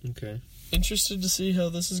 Okay. Interested to see how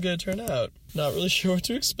this is going to turn out. Not really sure what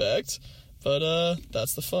to expect, but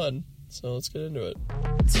that's the fun. So let's get into it.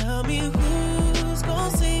 Tell me who's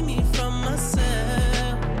gonna save me from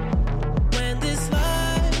myself when this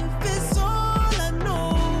life is all I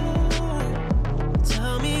know.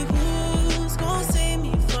 Tell me who's gonna save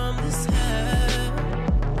me from this hell.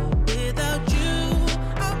 Without you,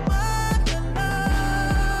 I'm alone.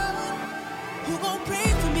 Who gon'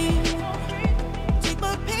 pray for me? Take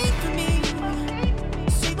my pain for me.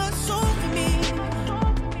 Save my soul for me.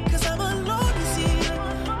 'Cause I'm alone, you see.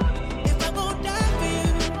 If I'm gon' die for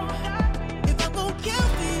you, if I'm gon' kill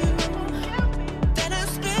for you, then I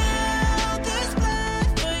spill this blood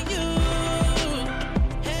for you.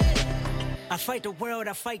 Hey. I fight the world,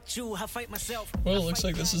 I fight you, I fight myself. Well, it looks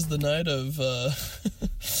like this is the night of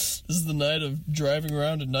this is the night of driving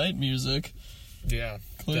around at night music. Yeah,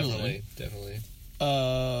 Clearly. definitely.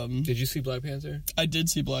 Did you see Black Panther? I did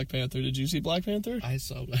see Black Panther. Did you see Black Panther? I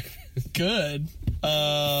saw Black Panther. Good.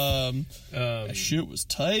 That shit was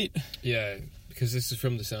tight. Yeah, because this is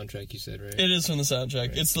from the soundtrack, you said, right? It is from the soundtrack.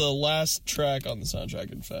 Right. It's the last track on the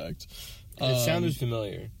soundtrack, in fact. It sounded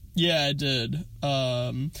familiar. Yeah, it did.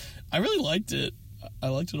 I really liked it. I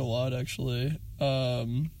liked it a lot, actually.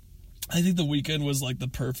 I think The Weeknd was like the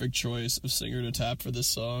perfect choice of singer to tap for this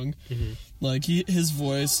song. Mm-hmm. Like his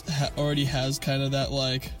voice already has kind of that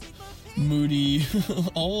like moody,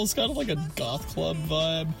 almost kind of like a goth club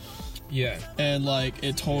vibe. Yeah, and like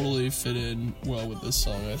it totally fit in well with this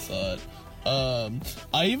song, I thought.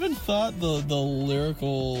 I even thought the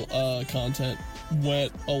lyrical content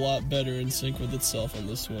went a lot better in sync with itself on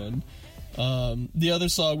this one. The other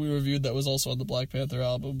song we reviewed that was also on the Black Panther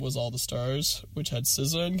album was All the Stars, which had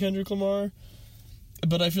SZA and Kendrick Lamar.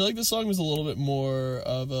 But I feel like this song was a little bit more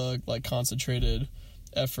of a like concentrated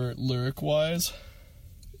effort lyric-wise.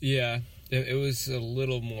 Yeah, it was a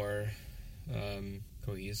little more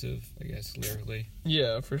cohesive, I guess, lyrically.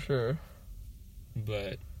 Yeah, for sure.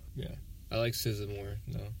 But, yeah, I like SZA more,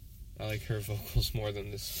 though. I like her vocals more than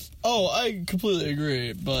this. Oh, I completely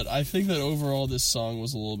agree, but I think that overall this song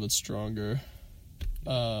was a little bit stronger.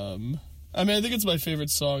 I mean, I think it's my favorite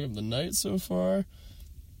song of the night so far.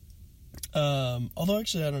 Although,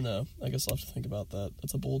 actually, I don't know. I guess I'll have to think about that.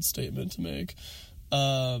 That's a bold statement to make.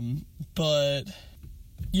 But,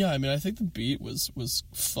 yeah, I mean, I think the beat was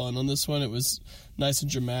fun on this one. It was nice and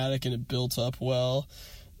dramatic, and it built up well.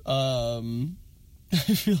 I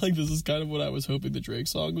feel like this is kind of what I was hoping the Drake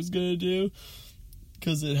song was gonna do,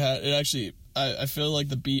 because it I feel like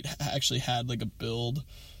the beat actually had like a build,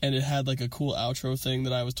 and it had like a cool outro thing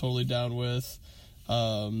that I was totally down with.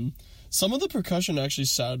 Some of the percussion actually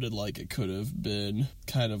sounded like it could have been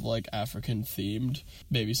kind of like African themed.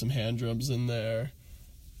 Maybe some hand drums in there.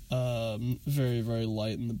 Very, very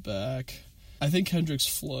light in the back. I think Kendrick's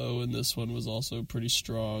flow in this one was also pretty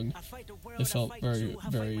strong. It felt very,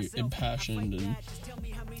 very impassioned, and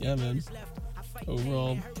yeah, man.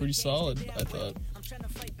 Overall, pretty solid, I thought.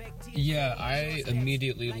 Yeah, I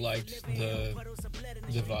immediately liked the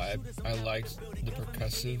vibe. I liked the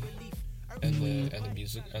percussive and the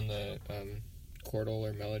music and the chordal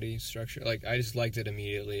or melody structure. Like, I just liked it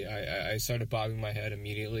immediately. I started bobbing my head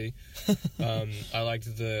immediately. I liked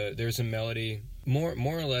there's a melody, more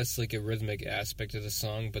or less like a rhythmic aspect of the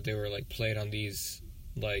song, but they were like played on these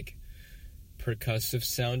like percussive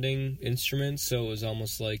sounding instruments, so it was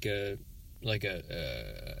almost like a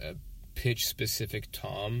pitch specific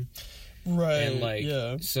tom, right? And like,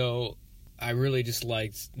 yeah. So I really just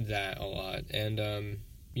liked that a lot. And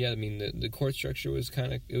yeah, I mean the chord structure was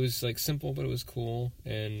it was like simple, but it was cool,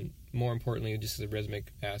 and more importantly, just the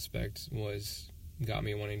rhythmic aspect got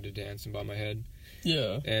me wanting to dance and bob my head.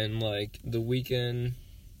 Yeah. And like The Weeknd,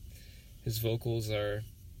 his vocals I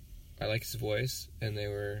like his voice, and they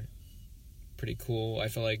were pretty cool. I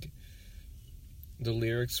felt like the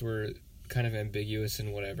lyrics were kind of ambiguous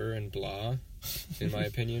and whatever and blah, in my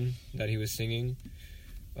opinion, that he was singing.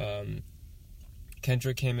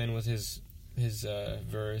 Kendrick came in with his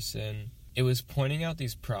verse, and it was pointing out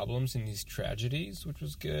these problems and these tragedies, which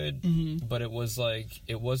was good, but it was like,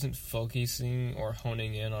 it wasn't focusing or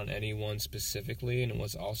honing in on anyone specifically, and it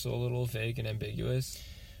was also a little vague and ambiguous.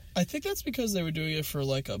 I think that's because they were doing it for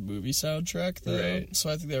like a movie soundtrack, though. Right. So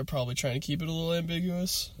I think they were probably trying to keep it a little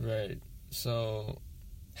ambiguous. Right. So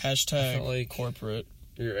hashtag like, corporate.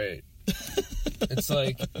 You're right. It's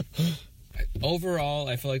like, overall,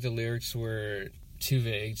 I feel like the lyrics were too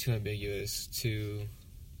vague, too ambiguous, too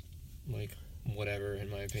like whatever, in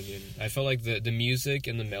my opinion. I felt like the music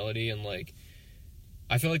and the melody and like,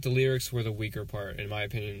 I feel like the lyrics were the weaker part, in my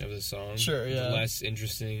opinion, of the song. Sure, yeah. Less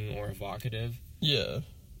interesting or evocative. Yeah.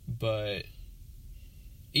 But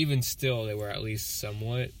even still, they were at least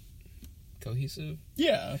somewhat cohesive.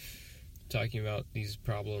 Yeah. Talking about these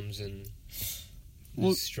problems and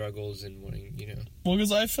struggles and wanting, Well,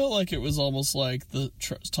 because I felt like it was almost like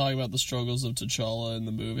talking about the struggles of T'Challa in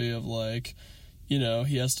the movie of like,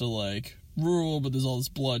 he has to like rule, but there's all this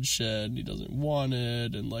bloodshed and he doesn't want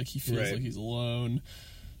it, and like he feels like he's alone.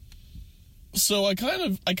 So I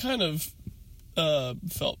kind of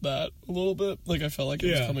felt that a little bit. Like I felt like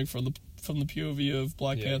it was coming from the POV of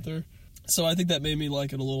Black Panther. So I think that made me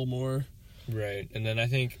like it a little more. Right. And then I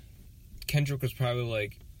think Kendrick was probably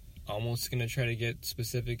like almost gonna try to get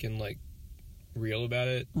specific and like real about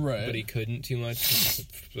it, right? But he couldn't too much because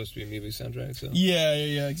it's supposed to be a movie soundtrack. So yeah,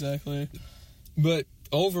 exactly. But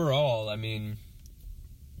overall, I mean,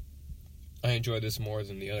 I enjoyed this more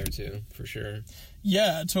than the other two, for sure.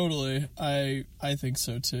 Yeah, totally. I think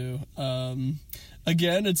so too.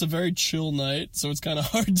 Again, it's a very chill night, so it's kind of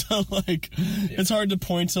hard to like. Yeah. It's hard to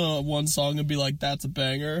point to one song and be like, "That's a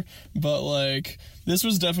banger." But like, this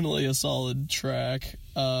was definitely a solid track.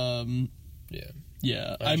 Yeah.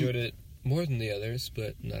 I enjoyed it more than the others,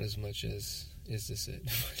 but not as much as Is This It?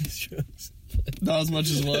 Not as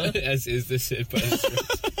much as what? As Is This It? By the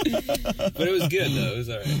Strokes. But it was good though. It was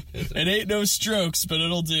alright. It ain't no Strokes, but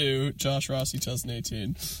it'll do. Josh Rossi,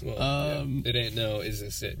 2018. Well, it ain't no Is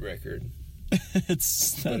This It record.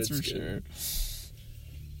 That's for good. Sure.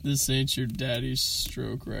 This ain't your daddy's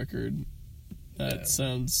stroke record. That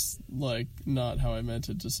sounds like not how I meant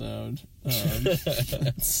it to sound.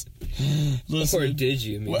 Listen, or did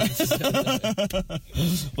you mean?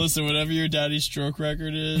 Listen, whatever your daddy's stroke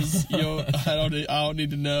record is, I don't need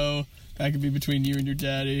to know. That could be between you and your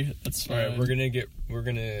daddy. That's fine. All right, we're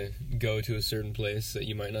gonna go to a certain place that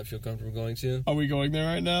you might not feel comfortable going to. Are we going there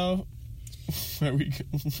right now? Where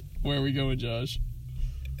are we going, Josh?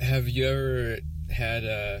 Have you ever had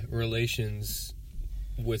relations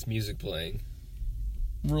with music playing?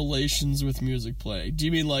 Relations with music playing? Do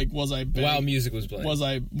you mean like while music was playing? Was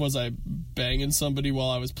I banging somebody while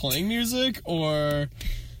I was playing music, or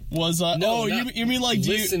was I? No, you mean like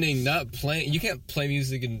listening, not playing? You can't play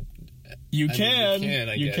music and you can.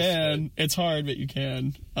 You can. But it's hard, but you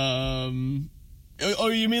can. Oh,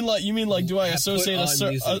 you mean like? Do I associate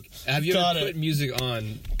have you ever put music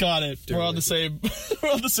on? Got it. We're on the same.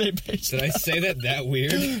 We're on the same page. Did I say that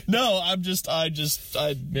weird? No, I just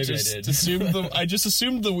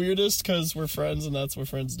assumed the weirdest because we're friends and that's what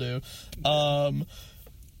friends do.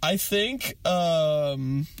 I think.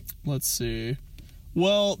 Let's see.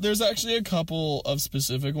 Well, there's actually a couple of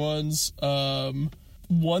specific ones.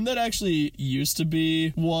 One that actually used to be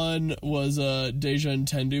one was Deja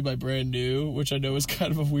Entendu by Brand New, which I know is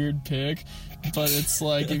kind of a weird pick, but it's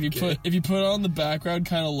like if you put it on the background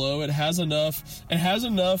kind of low, it has enough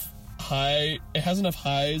highs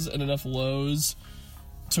and enough lows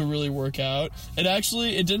to really work out.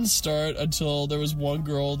 It didn't start until there was one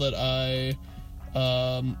girl that I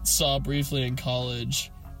saw briefly in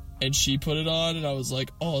college, and she put it on, and I was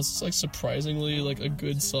like, oh, this is like surprisingly like a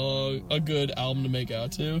good song, a good album to make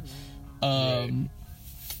out to. And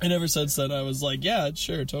ever since then I was like, yeah,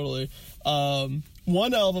 sure, totally.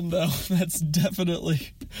 One album though that's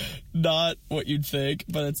definitely not what you'd think,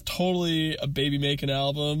 but it's totally a baby making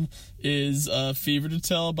album is Fever to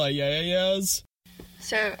Tell by Yeah Yeah Yeahs.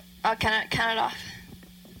 So I'll count it off.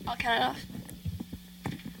 I'll count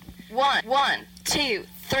it off. 1, 2,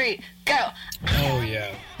 3, go. Oh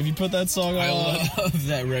yeah. If you put that song on, I love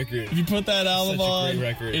that record. If you put that album on, great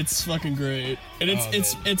record. It's fucking great, and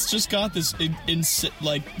it's just got this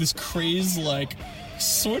like this crazed, like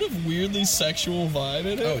sort of weirdly sexual vibe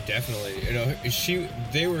in it. Oh, definitely. You know,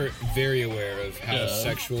 they were very aware of how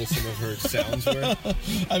sexual some of her sounds were.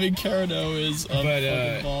 I mean, Carano is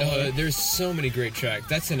there's so many great tracks.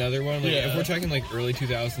 That's another one. Like, if we're talking like early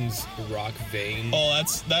 2000s rock vein. Oh,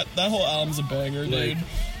 that whole album's a banger, dude.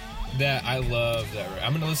 That I love that.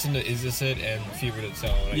 I'm gonna listen to Is This It and Fever to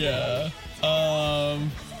Tell. Yeah.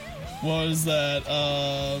 What was that?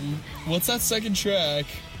 What's that second track?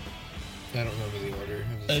 I don't remember the order.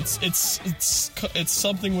 It's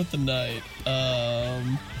something with the night.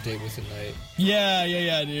 Day with the Night.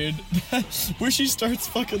 Yeah, dude. Where she starts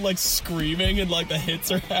fucking like screaming and like the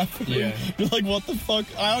hits are happening. Yeah. You're like, what the fuck?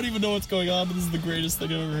 I don't even know what's going on, but this is the greatest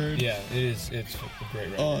thing I've ever heard. Yeah, it is. It's a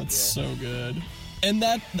great record. Oh, it's so good. And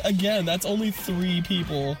that, again, that's only 3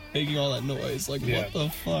 people making all that noise. Like, what the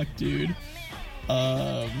fuck, dude?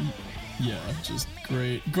 Yeah, just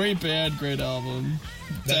great. Great band, great album.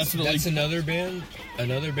 Definitely. That's another band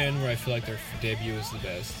where I feel like their debut is the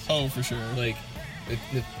best. Oh, for sure. Like,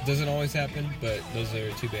 it doesn't always happen, but those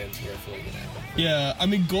are 2 bands where I feel like it happened. Yeah, I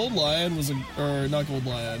mean, Gold Lion was or not Gold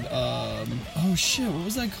Lion, oh shit, what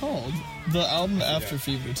was that called? The album after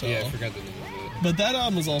Fever to Tell. Yeah, I forgot the name of it. But that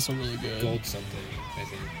album was also really good. Gold something, I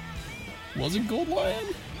think. Was it Gold Lion?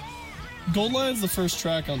 Gold Lion's the first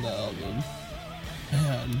track on the album.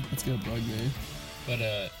 Man, that's gonna bug me. But,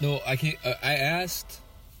 no, I can't, I asked,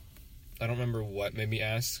 I don't remember what made me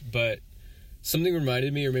ask, but something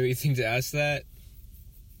reminded me or made me think to ask that,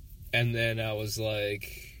 and then I was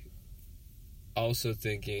like, also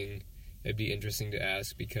thinking it'd be interesting to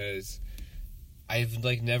ask because I've,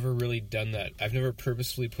 like, never really done that. I've never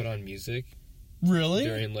purposefully put on music. Really?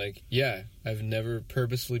 During, like, yeah, I've never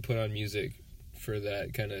purposefully put on music for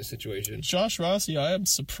that kind of situation. Josh Rossi, I am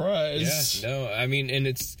surprised. Yeah, no, I mean, and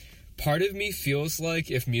it's, part of me feels like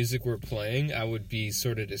if music were playing, I would be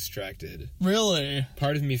sort of distracted. Really?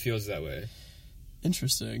 Part of me feels that way.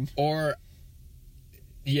 Interesting. Or,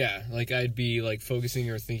 yeah, like I'd be like focusing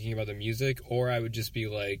or thinking about the music, or I would just be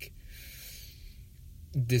like,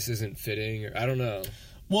 this isn't fitting, or I don't know.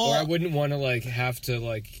 Well, or I wouldn't want to like have to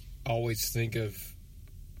like always think of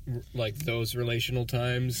like those relational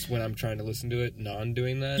times when I'm trying to listen to it,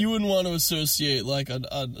 doing that. You wouldn't want to associate like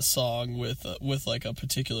a song with like a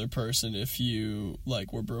particular person if you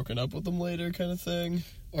like were broken up with them later, kind of thing.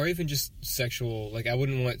 Or even just sexual. Like I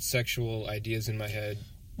wouldn't want sexual ideas in my head.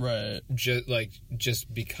 Right.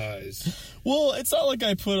 Just because. Well, it's not like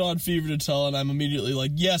I put on Fever to Tell and I'm immediately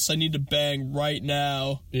like, yes, I need to bang right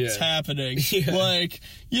now. Yeah. It's happening. Yeah. Like,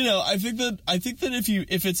 you know, I think that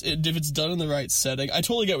if it's done in the right setting, I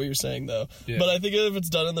totally get what you're saying though. Yeah. But I think if it's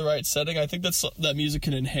done in the right setting, I think that music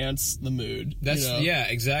can enhance the mood. That's, you know? Yeah,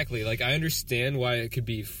 exactly. Like I understand why it could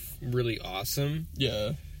be really awesome.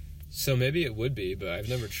 Yeah. So maybe it would be, but I've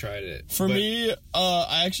never tried it. For me,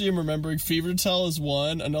 I actually am remembering Fever to Tell is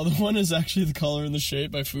one. Another one is actually The Color and the Shape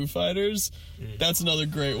by Foo Fighters. That's another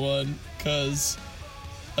great one because,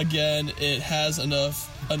 again, it has enough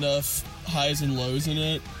highs and lows in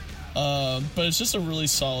it. But it's just a really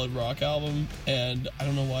solid rock album, and I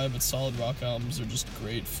don't know why, but solid rock albums are just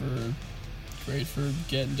great for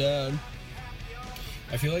getting down.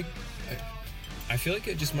 I feel like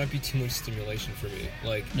it just might be too much stimulation for me.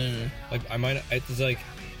 Like, maybe. Like, it's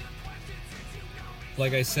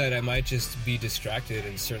like I said, I might just be distracted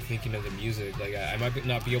and start thinking of the music. Like, I might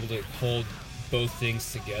not be able to hold both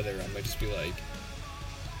things together. I might just be like,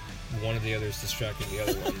 one of the other is distracting the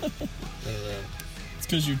other one. I don't know. It's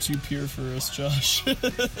because you're too pure for us, Josh. I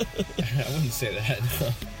wouldn't say that. No.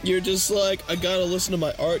 You're just like, I gotta listen to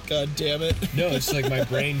my art, god damn it. No, it's like my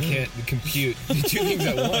brain can't compute two things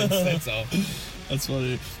at once, that's all. That's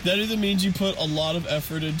funny. That either means you put a lot of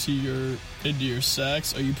effort into your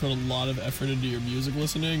sex, or you put a lot of effort into your music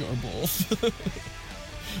listening, or both.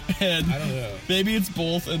 And I don't know. Maybe it's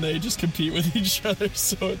both, and they just compete with each other,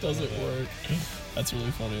 so it doesn't work. That's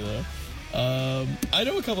really funny, though. I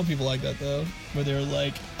know a couple people like that, though, where they're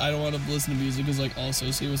like, I don't want to listen to music because, like, I'll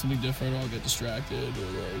associate with something different, or I'll get distracted, or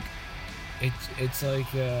like... It's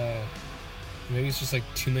like, maybe it's just, like,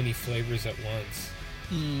 too many flavors at once.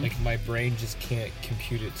 Like, my brain just can't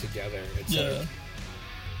compute it together. It's like...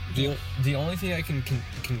 The only thing I can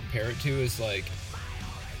compare it to is, like,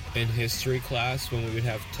 in history class, when we would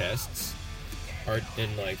have tests,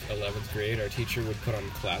 in, like, 11th grade, our teacher would put on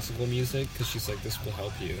classical music, because she's like, this will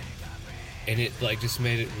help you. And it, like, just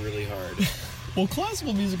made it really hard. Well,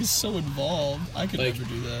 classical music is so involved. I could like, never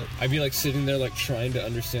do that. I'd be, like, sitting there, like, trying to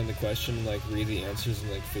understand the question and, like, read the answers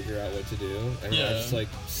and, like, figure out what to do. And I was just, like,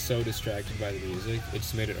 so distracted by the music, it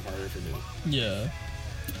just made it harder for me. Yeah.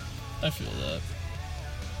 I feel that.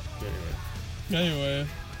 Anyway.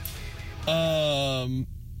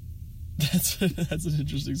 That's an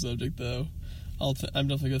interesting subject, though. I'm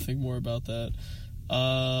definitely going to think more about that.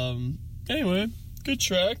 Anyway, good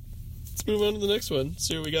track. Let's move on to the next one.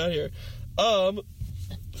 See what we got here.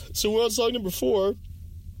 So we're on song number 4,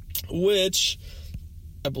 which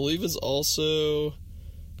I believe is also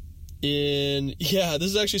in... Yeah, this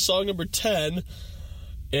is actually song number 10,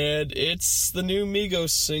 and it's the new Migos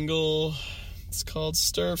single. It's called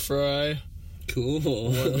Stir Fry.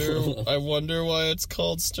 Cool. I wonder why it's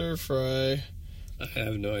called Stir Fry. I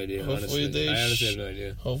have no idea, honestly. I honestly have no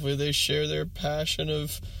idea. Hopefully they share their passion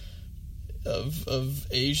of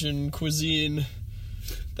Asian cuisine.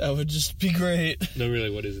 That would just be great. No, really,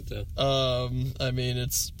 what is it, though? I mean,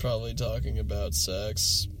 it's probably talking about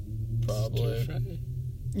sex. Probably.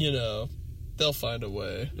 You know, they'll find a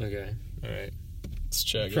way. Okay, alright. Let's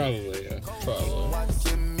check Probably, it. yeah. Probably.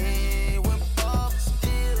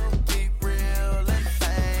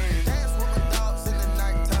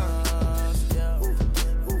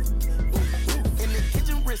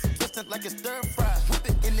 Like a stir fry, whip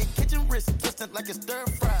it in the kitchen, wrist twisted like a stir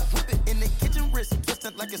fry, whip it in the kitchen, wrist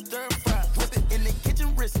twisted like a stir fry, whip it in the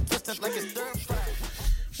kitchen, wrist twisted like a stir fry.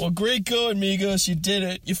 Well, great going, Migos. You did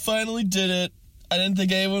it. You finally did it. I didn't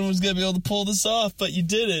think anyone was gonna be able to pull this off, but you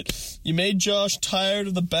did it. You made Josh tired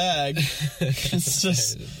of the bag. It's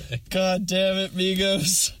just, god damn it,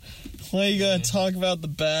 Migos. Why you gotta talk about the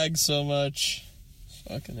bag so much?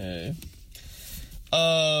 Fucking A.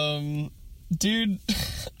 Dude, I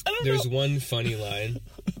don't know. There's one funny line.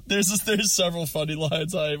 There's several funny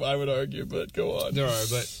lines, I would argue, but go on. There are,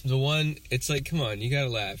 but the one, it's like, come on, you gotta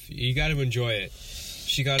laugh. You gotta enjoy it.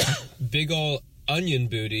 She got a big ol' onion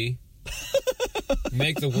booty.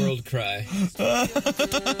 Make the world cry.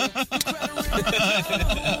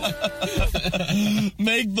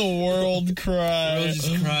 Make the world cry. The world's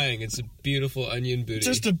just crying. It's a beautiful onion booty.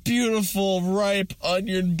 Just a beautiful, ripe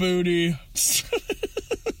onion booty.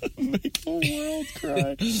 Make the world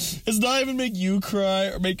cry. It's not even make you cry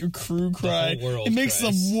or make your crew cry. The whole world it makes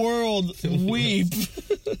cries. the world weep.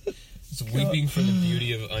 It's weeping for the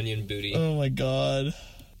beauty of onion booty. Oh my god.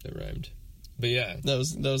 That rhymed. But yeah. That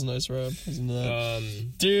was a nice rhyme. Wasn't that?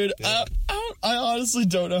 Dude, yeah. I honestly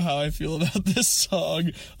don't know how I feel about this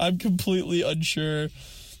song. I'm completely unsure.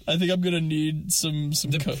 I think I'm gonna need some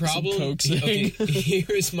coaxing. Okay,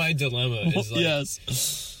 here's my dilemma. Is like,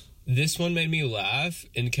 yes. This one made me laugh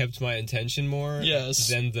and kept my attention more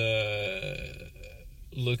than the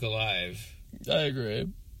Look Alive. I agree.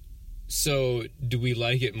 So, do we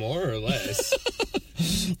like it more or less?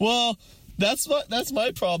 Well, that's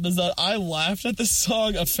my problem, is that I laughed at this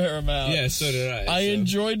song a fair amount. Yeah, so did I. I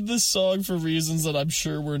enjoyed this song for reasons that I'm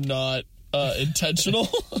sure were not intentional.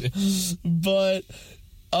 But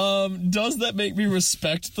does that make me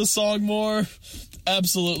respect the song more?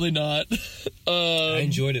 Absolutely not. I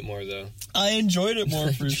enjoyed it more, though. I enjoyed it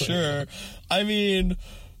more for sure. I mean,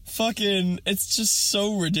 fucking, it's just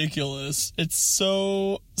so ridiculous. It's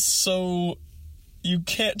so, you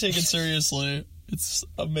can't take it seriously. It's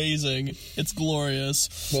amazing. It's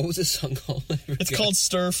glorious. What was this song called? It's called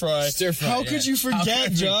Stir Fry. Stir Fry. How could you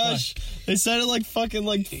forget, Josh? They said it like fucking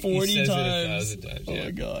 40 he says times. It 1,000 times. Oh yeah.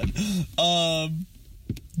 my god.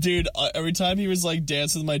 Dude, every time he was, like,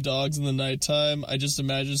 dancing with my dogs in the nighttime, I just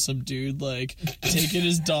imagine some dude, like, taking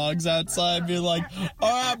his dogs outside, being like, all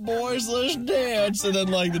right, boys, let's dance. And then,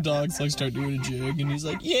 like, the dogs, like, start doing a jig, and he's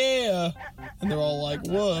like, yeah. And they're all like,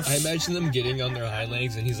 woof. I imagine them getting on their hind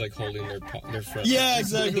legs, and he's, like, holding their front Yeah,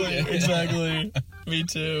 legs. exactly. Exactly. Me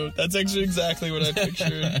too. That's actually exactly what I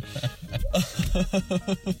pictured.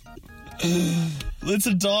 It's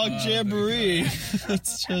a dog jamboree.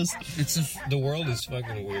 The world is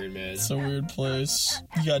fucking weird, man. It's a weird place.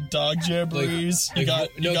 You got dog jamborees. You got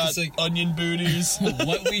onion booties.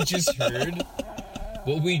 What we just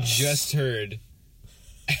heard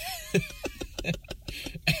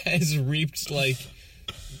has reaped like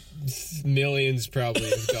millions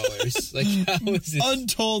probably of dollars. Like, how is this?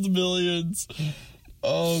 Untold millions.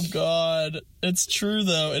 Oh, God. It's true,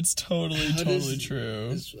 though. It's totally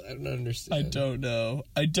true. I don't understand.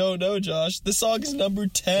 I don't know, Josh. The song is number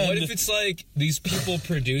 10. What if it's like these people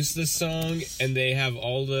produce this song and they have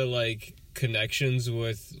all the, like, connections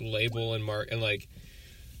with label and like,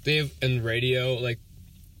 they have, and radio, like,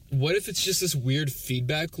 what if it's just this weird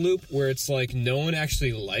feedback loop where it's like no one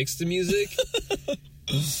actually likes the music,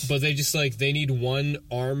 but they just, like, they need one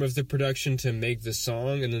arm of the production to make the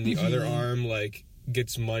song, and then the other arm, like,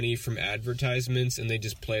 gets money from advertisements, and they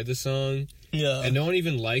just play the song. Yeah. And no one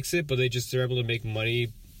even likes it, but they're able to make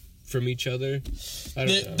money from each other. I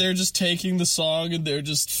don't know. They're just taking the song and they're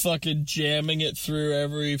just fucking jamming it through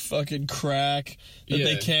every fucking crack that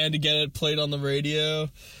they can to get it played on the radio.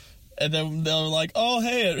 And then they're like, oh,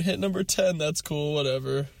 hey, it hit number 10. That's cool,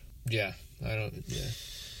 whatever. Yeah.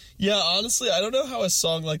 Yeah, honestly, I don't know how a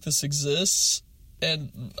song like this exists.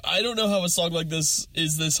 And I don't know how a song like this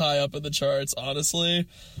is this high up in the charts, honestly.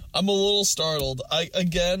 I'm a little startled.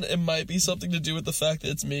 Again, it might be something to do with the fact that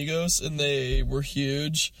it's Migos and they were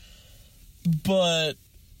huge. But,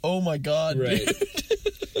 oh my God, right. Dude.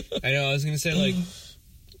 I know, I was going to say, like,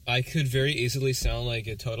 I could very easily sound like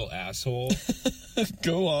a total asshole.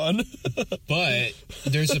 Go on. But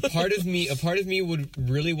there's a part of me would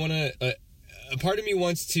really want to, a part of me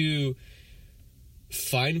wants to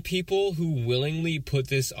find people who willingly put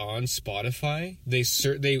this on Spotify. They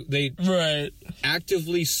right.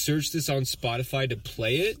 actively search this on Spotify to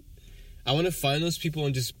play it. I want to find those people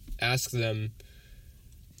and just ask them,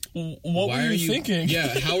 what were you thinking?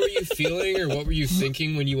 Yeah, how were you feeling, or what were you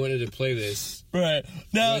thinking when you wanted to play this? Right.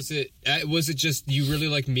 Now, was it just you really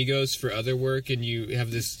like Migos for other work and you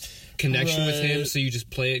have this connection with him, so you just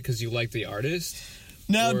play it because you like the artist?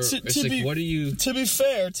 Now, to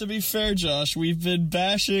be fair, Josh, we've been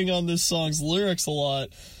bashing on this song's lyrics a lot,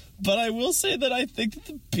 but I will say that I think that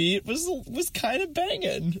the beat was kind of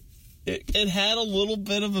banging. It had a little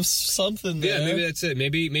bit of something there. Yeah, maybe that's it.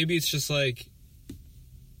 Maybe it's just like,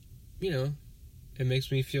 you know, it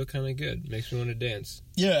makes me feel kind of good. It makes me want to dance.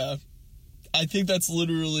 Yeah. I think that's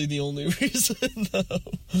literally the only reason, though.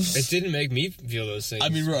 It didn't make me feel those things. I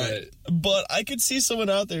mean, right. But I could see someone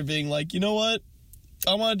out there being like, you know what?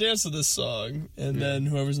 I want to dance to this song. And then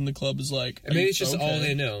whoever's in the club is like, maybe it's just all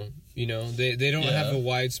they know. You know, they don't have a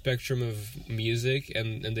wide spectrum of music,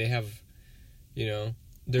 and they have, you know,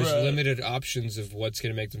 there's limited options of what's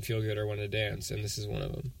going to make them feel good or want to dance, and this is one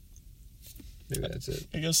of them. Maybe that's it.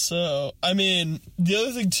 I guess so. I mean, the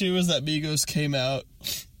other thing, too, is that Migos came out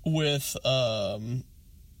with that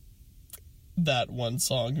one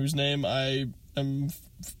song whose name I am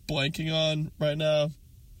blanking on right now.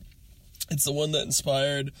 It's the one that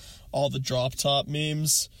inspired all the drop top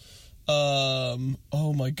memes.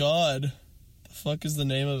 Oh my God. The fuck is the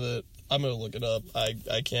name of it? I'm gonna look it up.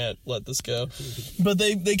 I can't let this go. But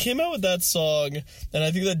they came out with that song, and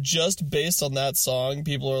I think that just based on that song,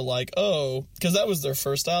 people are like, oh, because that was their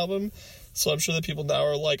first album. So I'm sure that people now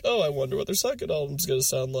are like, oh, I wonder what their second album's gonna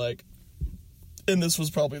sound like. And this was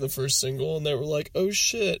probably the first single, and they were like, oh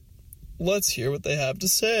shit, let's hear what they have to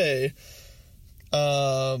say.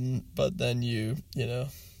 But then you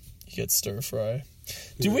get stir fry.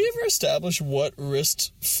 Did we ever establish what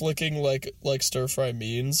wrist flicking like stir fry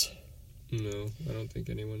means? No, I don't think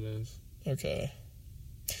anyone knows. Okay.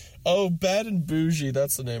 Oh, Bad and Bougie,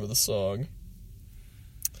 that's the name of the song.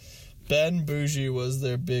 Bad and Bougie was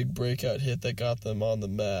their big breakout hit that got them on the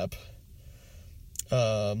map.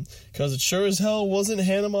 Because it sure as hell wasn't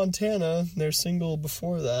Hannah Montana, their single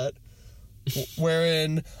before that.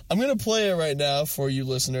 Wherein, I'm going to play it right now for you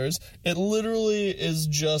listeners. It literally is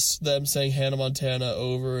just them saying Hannah Montana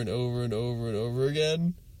over and over and over and over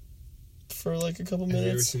again for like a couple minutes. Have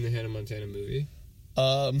you ever seen the Hannah Montana movie?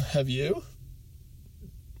 Have you?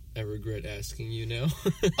 I regret asking you now.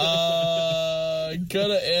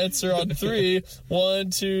 Gonna answer on 3. 1,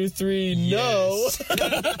 2, 3, no.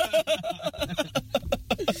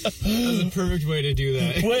 Yes. a perfect way to do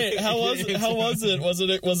that. Wait, how was it? How was it?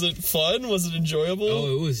 Was it fun? Was it enjoyable?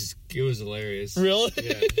 Oh, it was hilarious. Really?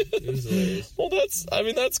 Yeah, it was hilarious. Well,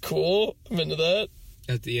 that's cool. I'm into that.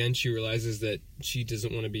 At the end, she realizes that she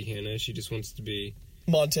doesn't want to be Hannah. She just wants to be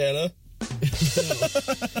Montana.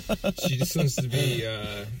 She just wants to be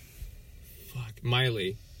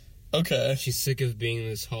Miley. Okay. She's sick of being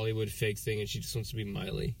this Hollywood fake thing, and she just wants to be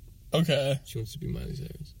Miley. Okay. She wants to be Miley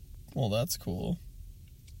Cyrus. Well, that's cool.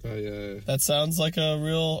 That sounds like a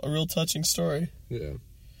real touching story. Yeah.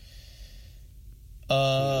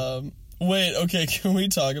 Wait, okay, can we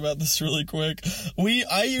talk about this really quick? We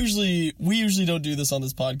usually don't do this on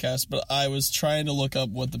this podcast, but I was trying to look up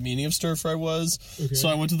what the meaning of stir fry was. Okay. So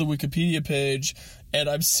I went to the Wikipedia page, and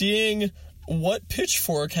I'm seeing what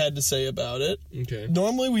Pitchfork had to say about it. Okay.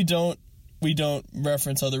 Normally we don't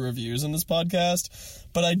reference other reviews in this podcast,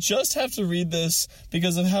 but I just have to read this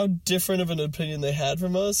because of how different of an opinion they had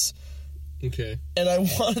from us. Okay. And I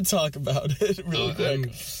want to talk about it really quick.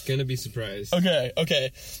 I'm gonna be surprised.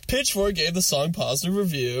 Okay. Pitchfork gave the song positive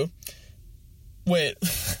review. Wait.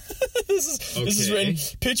 This is written.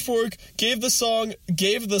 Pitchfork gave the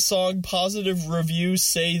song positive review,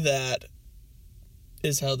 say that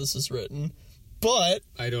is how this is written. But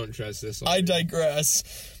I don't trust this already. I digress.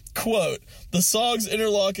 Quote, the song's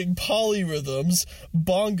interlocking polyrhythms,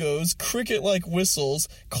 bongos, cricket-like whistles,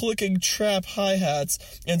 clicking trap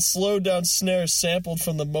hi-hats, and slowed-down snares sampled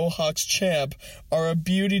from the Mohawks' Champ are a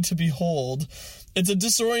beauty to behold. It's a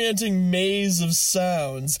disorienting maze of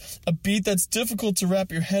sounds, a beat that's difficult to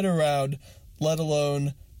wrap your head around, let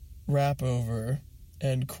alone rap over.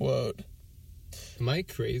 End quote. Am I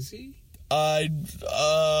crazy? Can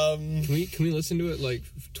we listen to it, like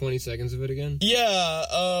 20 seconds of it again?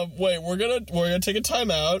 Yeah. Wait, we're gonna take a time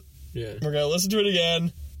out. Yeah. We're gonna listen to it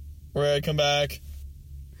again. We're gonna come back.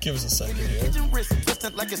 Give us a second here. Kitchen wrist,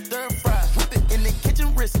 twisted like a stir fry. Whip it in the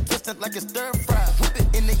kitchen wrist, twisted like a stir fry. Whip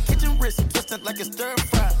it in the kitchen wrist, twisted like a stir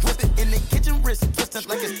fry. Whip it in the kitchen wrist, twisted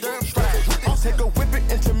like a stir fry. I'll take a whip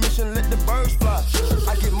it, intermission, let the birds fly.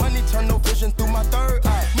 I get money, turn no vision through my third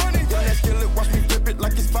eye. Money, in that skillet, watch me flip it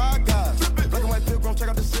like it's Five Guys. Black and white pilgrim, check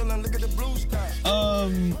out the ceiling, look at the blue sky.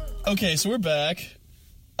 Okay, so we're back.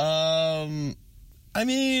 I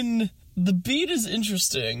mean, the beat is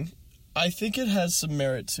interesting. I think it has some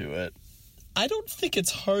merit to it. I don't think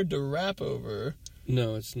it's hard to rap over.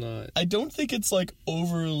 No, it's not. I don't think it's, like,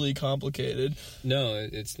 overly complicated. No,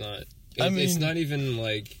 it's not. It's not even,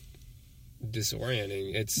 like,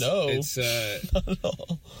 disorienting. It's not at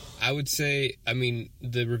all. I would say, I mean,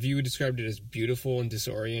 the review described it as beautiful and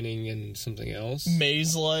disorienting and something else.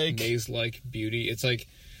 Maze-like beauty. It's like,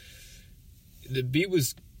 the beat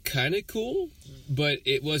was kind of cool, but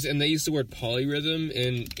it was, and they used the word polyrhythm,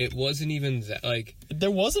 and it wasn't even that, like, there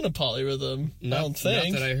wasn't a polyrhythm. I don't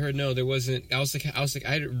think. Not that I heard. No, there wasn't. I was like,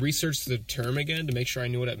 I had to research the term again to make sure I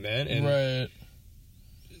knew what it meant. And right.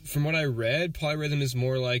 From what I read, polyrhythm is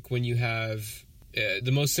more like when you have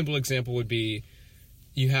the most simple example would be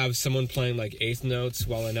you have someone playing like eighth notes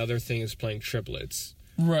while another thing is playing triplets.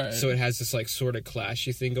 Right. So it has this like sort of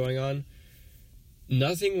clashy thing going on.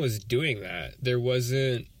 Nothing was doing that. There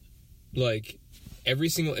wasn't, like, every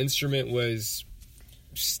single instrument was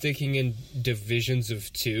sticking in divisions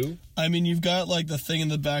of two. I mean, you've got, like, the thing in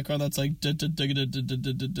the background that's like, but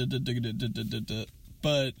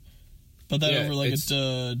then over, like,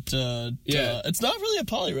 yeah. It's not really a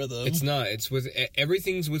polyrhythm. It's not. It's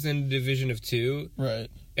everything's within a division of two. Right.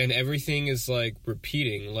 And everything is, like,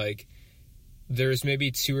 repeating. Like, there's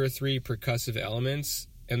maybe 2 or 3 percussive elements,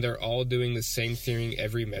 and they're all doing the same thing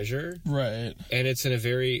every measure. Right. And it's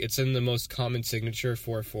in the most common signature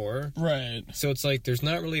 4/4. Right. So it's like there's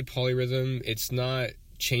not really a polyrhythm. It's not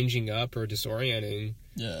changing up or disorienting.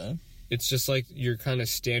 Yeah. It's just like your kind of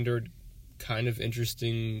standard, kind of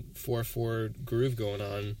interesting 4/4 groove going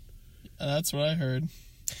on. That's what I heard.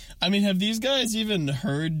 I mean, have these guys even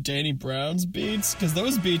heard Danny Brown's beats? Because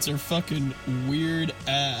those beats are fucking weird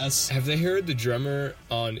ass. Have they heard the drummer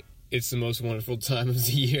on It's the Most Wonderful Time of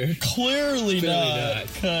the Year? Clearly not,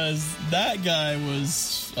 because that guy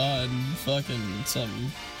was on fucking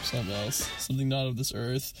something else, something not of this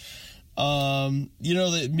earth. You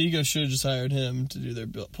know that Migos should have just hired him to do their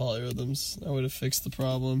polyrhythms. That would have fixed the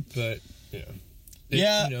problem. But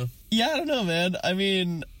yeah, I don't know, man. I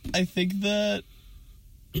mean, I think that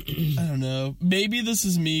I don't know. Maybe this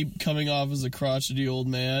is me coming off as a crotchety old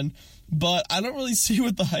man, but I don't really see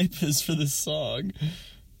what the hype is for this song.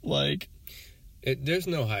 Like, there's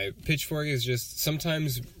no hype. Pitchfork is just,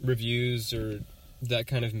 sometimes reviews or that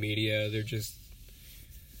kind of media, they're just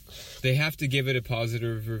they have to give it a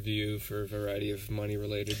positive review for a variety of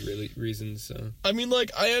money-related reasons. So I mean,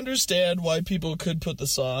 like, I understand why people could put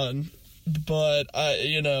this on, but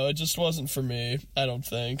it just wasn't for me. I don't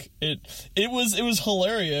think it was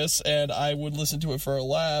hilarious, and I would listen to it for a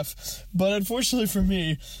laugh. But unfortunately for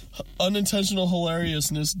me, unintentional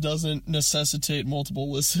hilariousness doesn't necessitate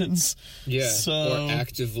multiple listens. Yeah, so, or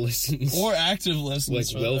active listens.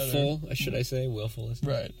 Like willful, should I say willful listens?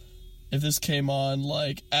 Right. If this came on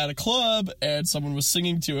like at a club and someone was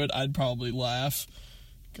singing to it, I'd probably laugh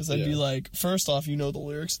because I'd be like, first off, you know the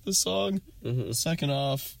lyrics to this song. Mm-hmm. Second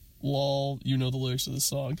off, lol, you know the lyrics of this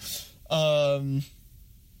song.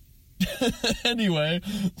 Anyway,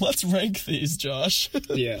 let's rank these, Josh.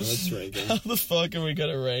 Yeah, let's rank them. How the fuck are we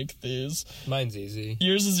gonna rank these? Mine's easy.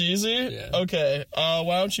 Yours is easy? Yeah. Okay,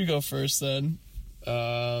 why don't you go first then?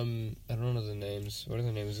 I don't know the names. What are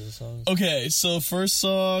the names of the songs? Okay, so first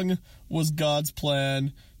song was God's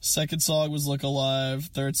Plan. Second song was Look Alive.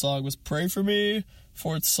 Third song was Pray For Me.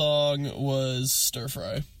 Fourth song was Stir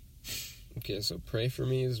Fry. Okay, so Pray For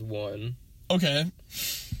Me is 1. Okay.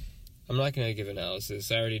 I'm not going to give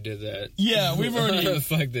analysis. I already did that. Yeah, we've already...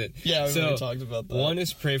 Fucked it. Yeah, we've already talked about that. 1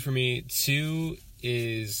 is Pray For Me. 2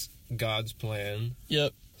 is God's Plan.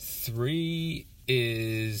 Yep. 3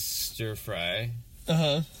 is Stir Fry.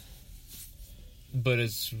 Uh-huh. But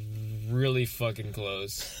it's really fucking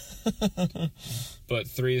close. But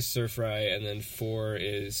 3 is Stir Fry, and then 4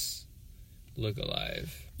 is Look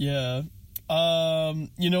Alive. Yeah.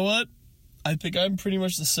 You know what? I think I'm pretty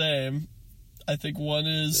much the same. I think 1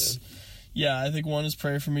 is... Yeah, I think 1 is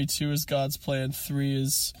Pray For Me, 2 is God's Plan, 3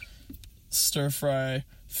 is Stir Fry,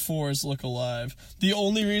 4 is Look Alive. The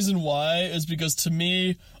only reason why is because, to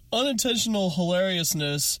me, unintentional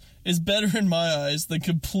hilariousness is better in my eyes than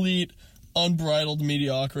complete unbridled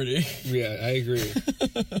mediocrity. Yeah, I agree.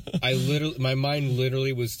 My mind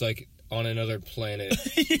literally was like on another planet,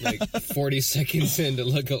 like 40 seconds into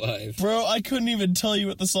Look Alive. Bro, I couldn't even tell you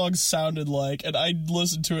what the song sounded like, and I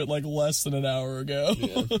listened to it like less than an hour ago.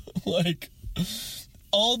 Yeah. Like,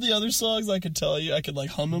 all the other songs I could tell you, I could like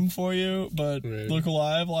hum them for you, but right. Look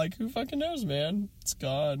Alive, like, who fucking knows, man? It's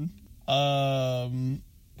gone.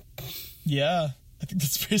 Yeah, I think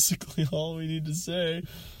that's basically all we need to say.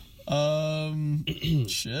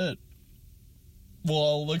 Shit.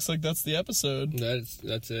 Well, looks like that's the episode.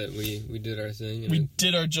 That's it. We did our thing. We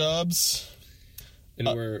did our jobs. And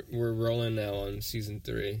we're rolling now on season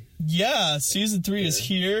 3. Yeah, season 3 is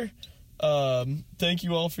here. Thank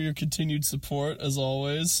you all for your continued support, as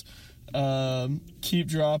always. Keep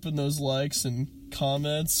dropping those likes and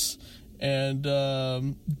comments. And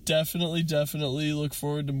definitely look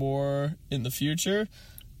forward to more in the future.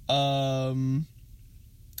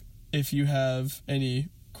 If you have any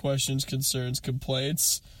questions, concerns,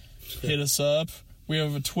 complaints, hit us up. We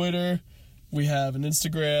have a Twitter, we have an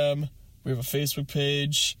Instagram, we have a Facebook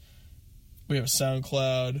page, we have a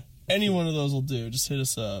SoundCloud. Any one of those will do. Just hit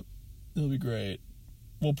us up. It'll be great.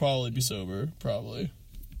 We'll probably be sober, probably.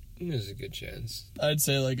 There's a good chance. I'd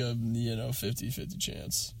say like a 50-50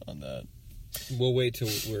 chance on that. We'll wait till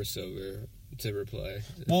we're sober to reply.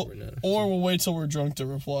 Or we'll wait till we're drunk to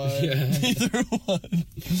reply. Yeah. Either one.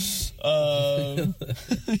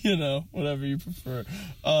 Whatever you prefer.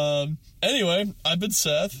 Anyway, I've been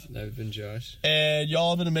Seth. I've been Josh. And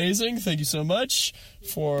y'all have been amazing. Thank you so much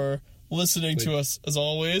for listening to us, as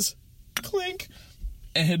always. Clink.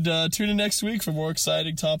 And tune in next week for more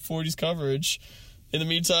exciting Top 40s coverage. In the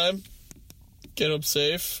meantime, get up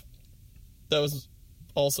safe. That was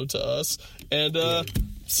also to us. And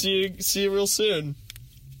see you real soon.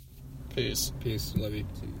 Peace. Love you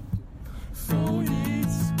too. For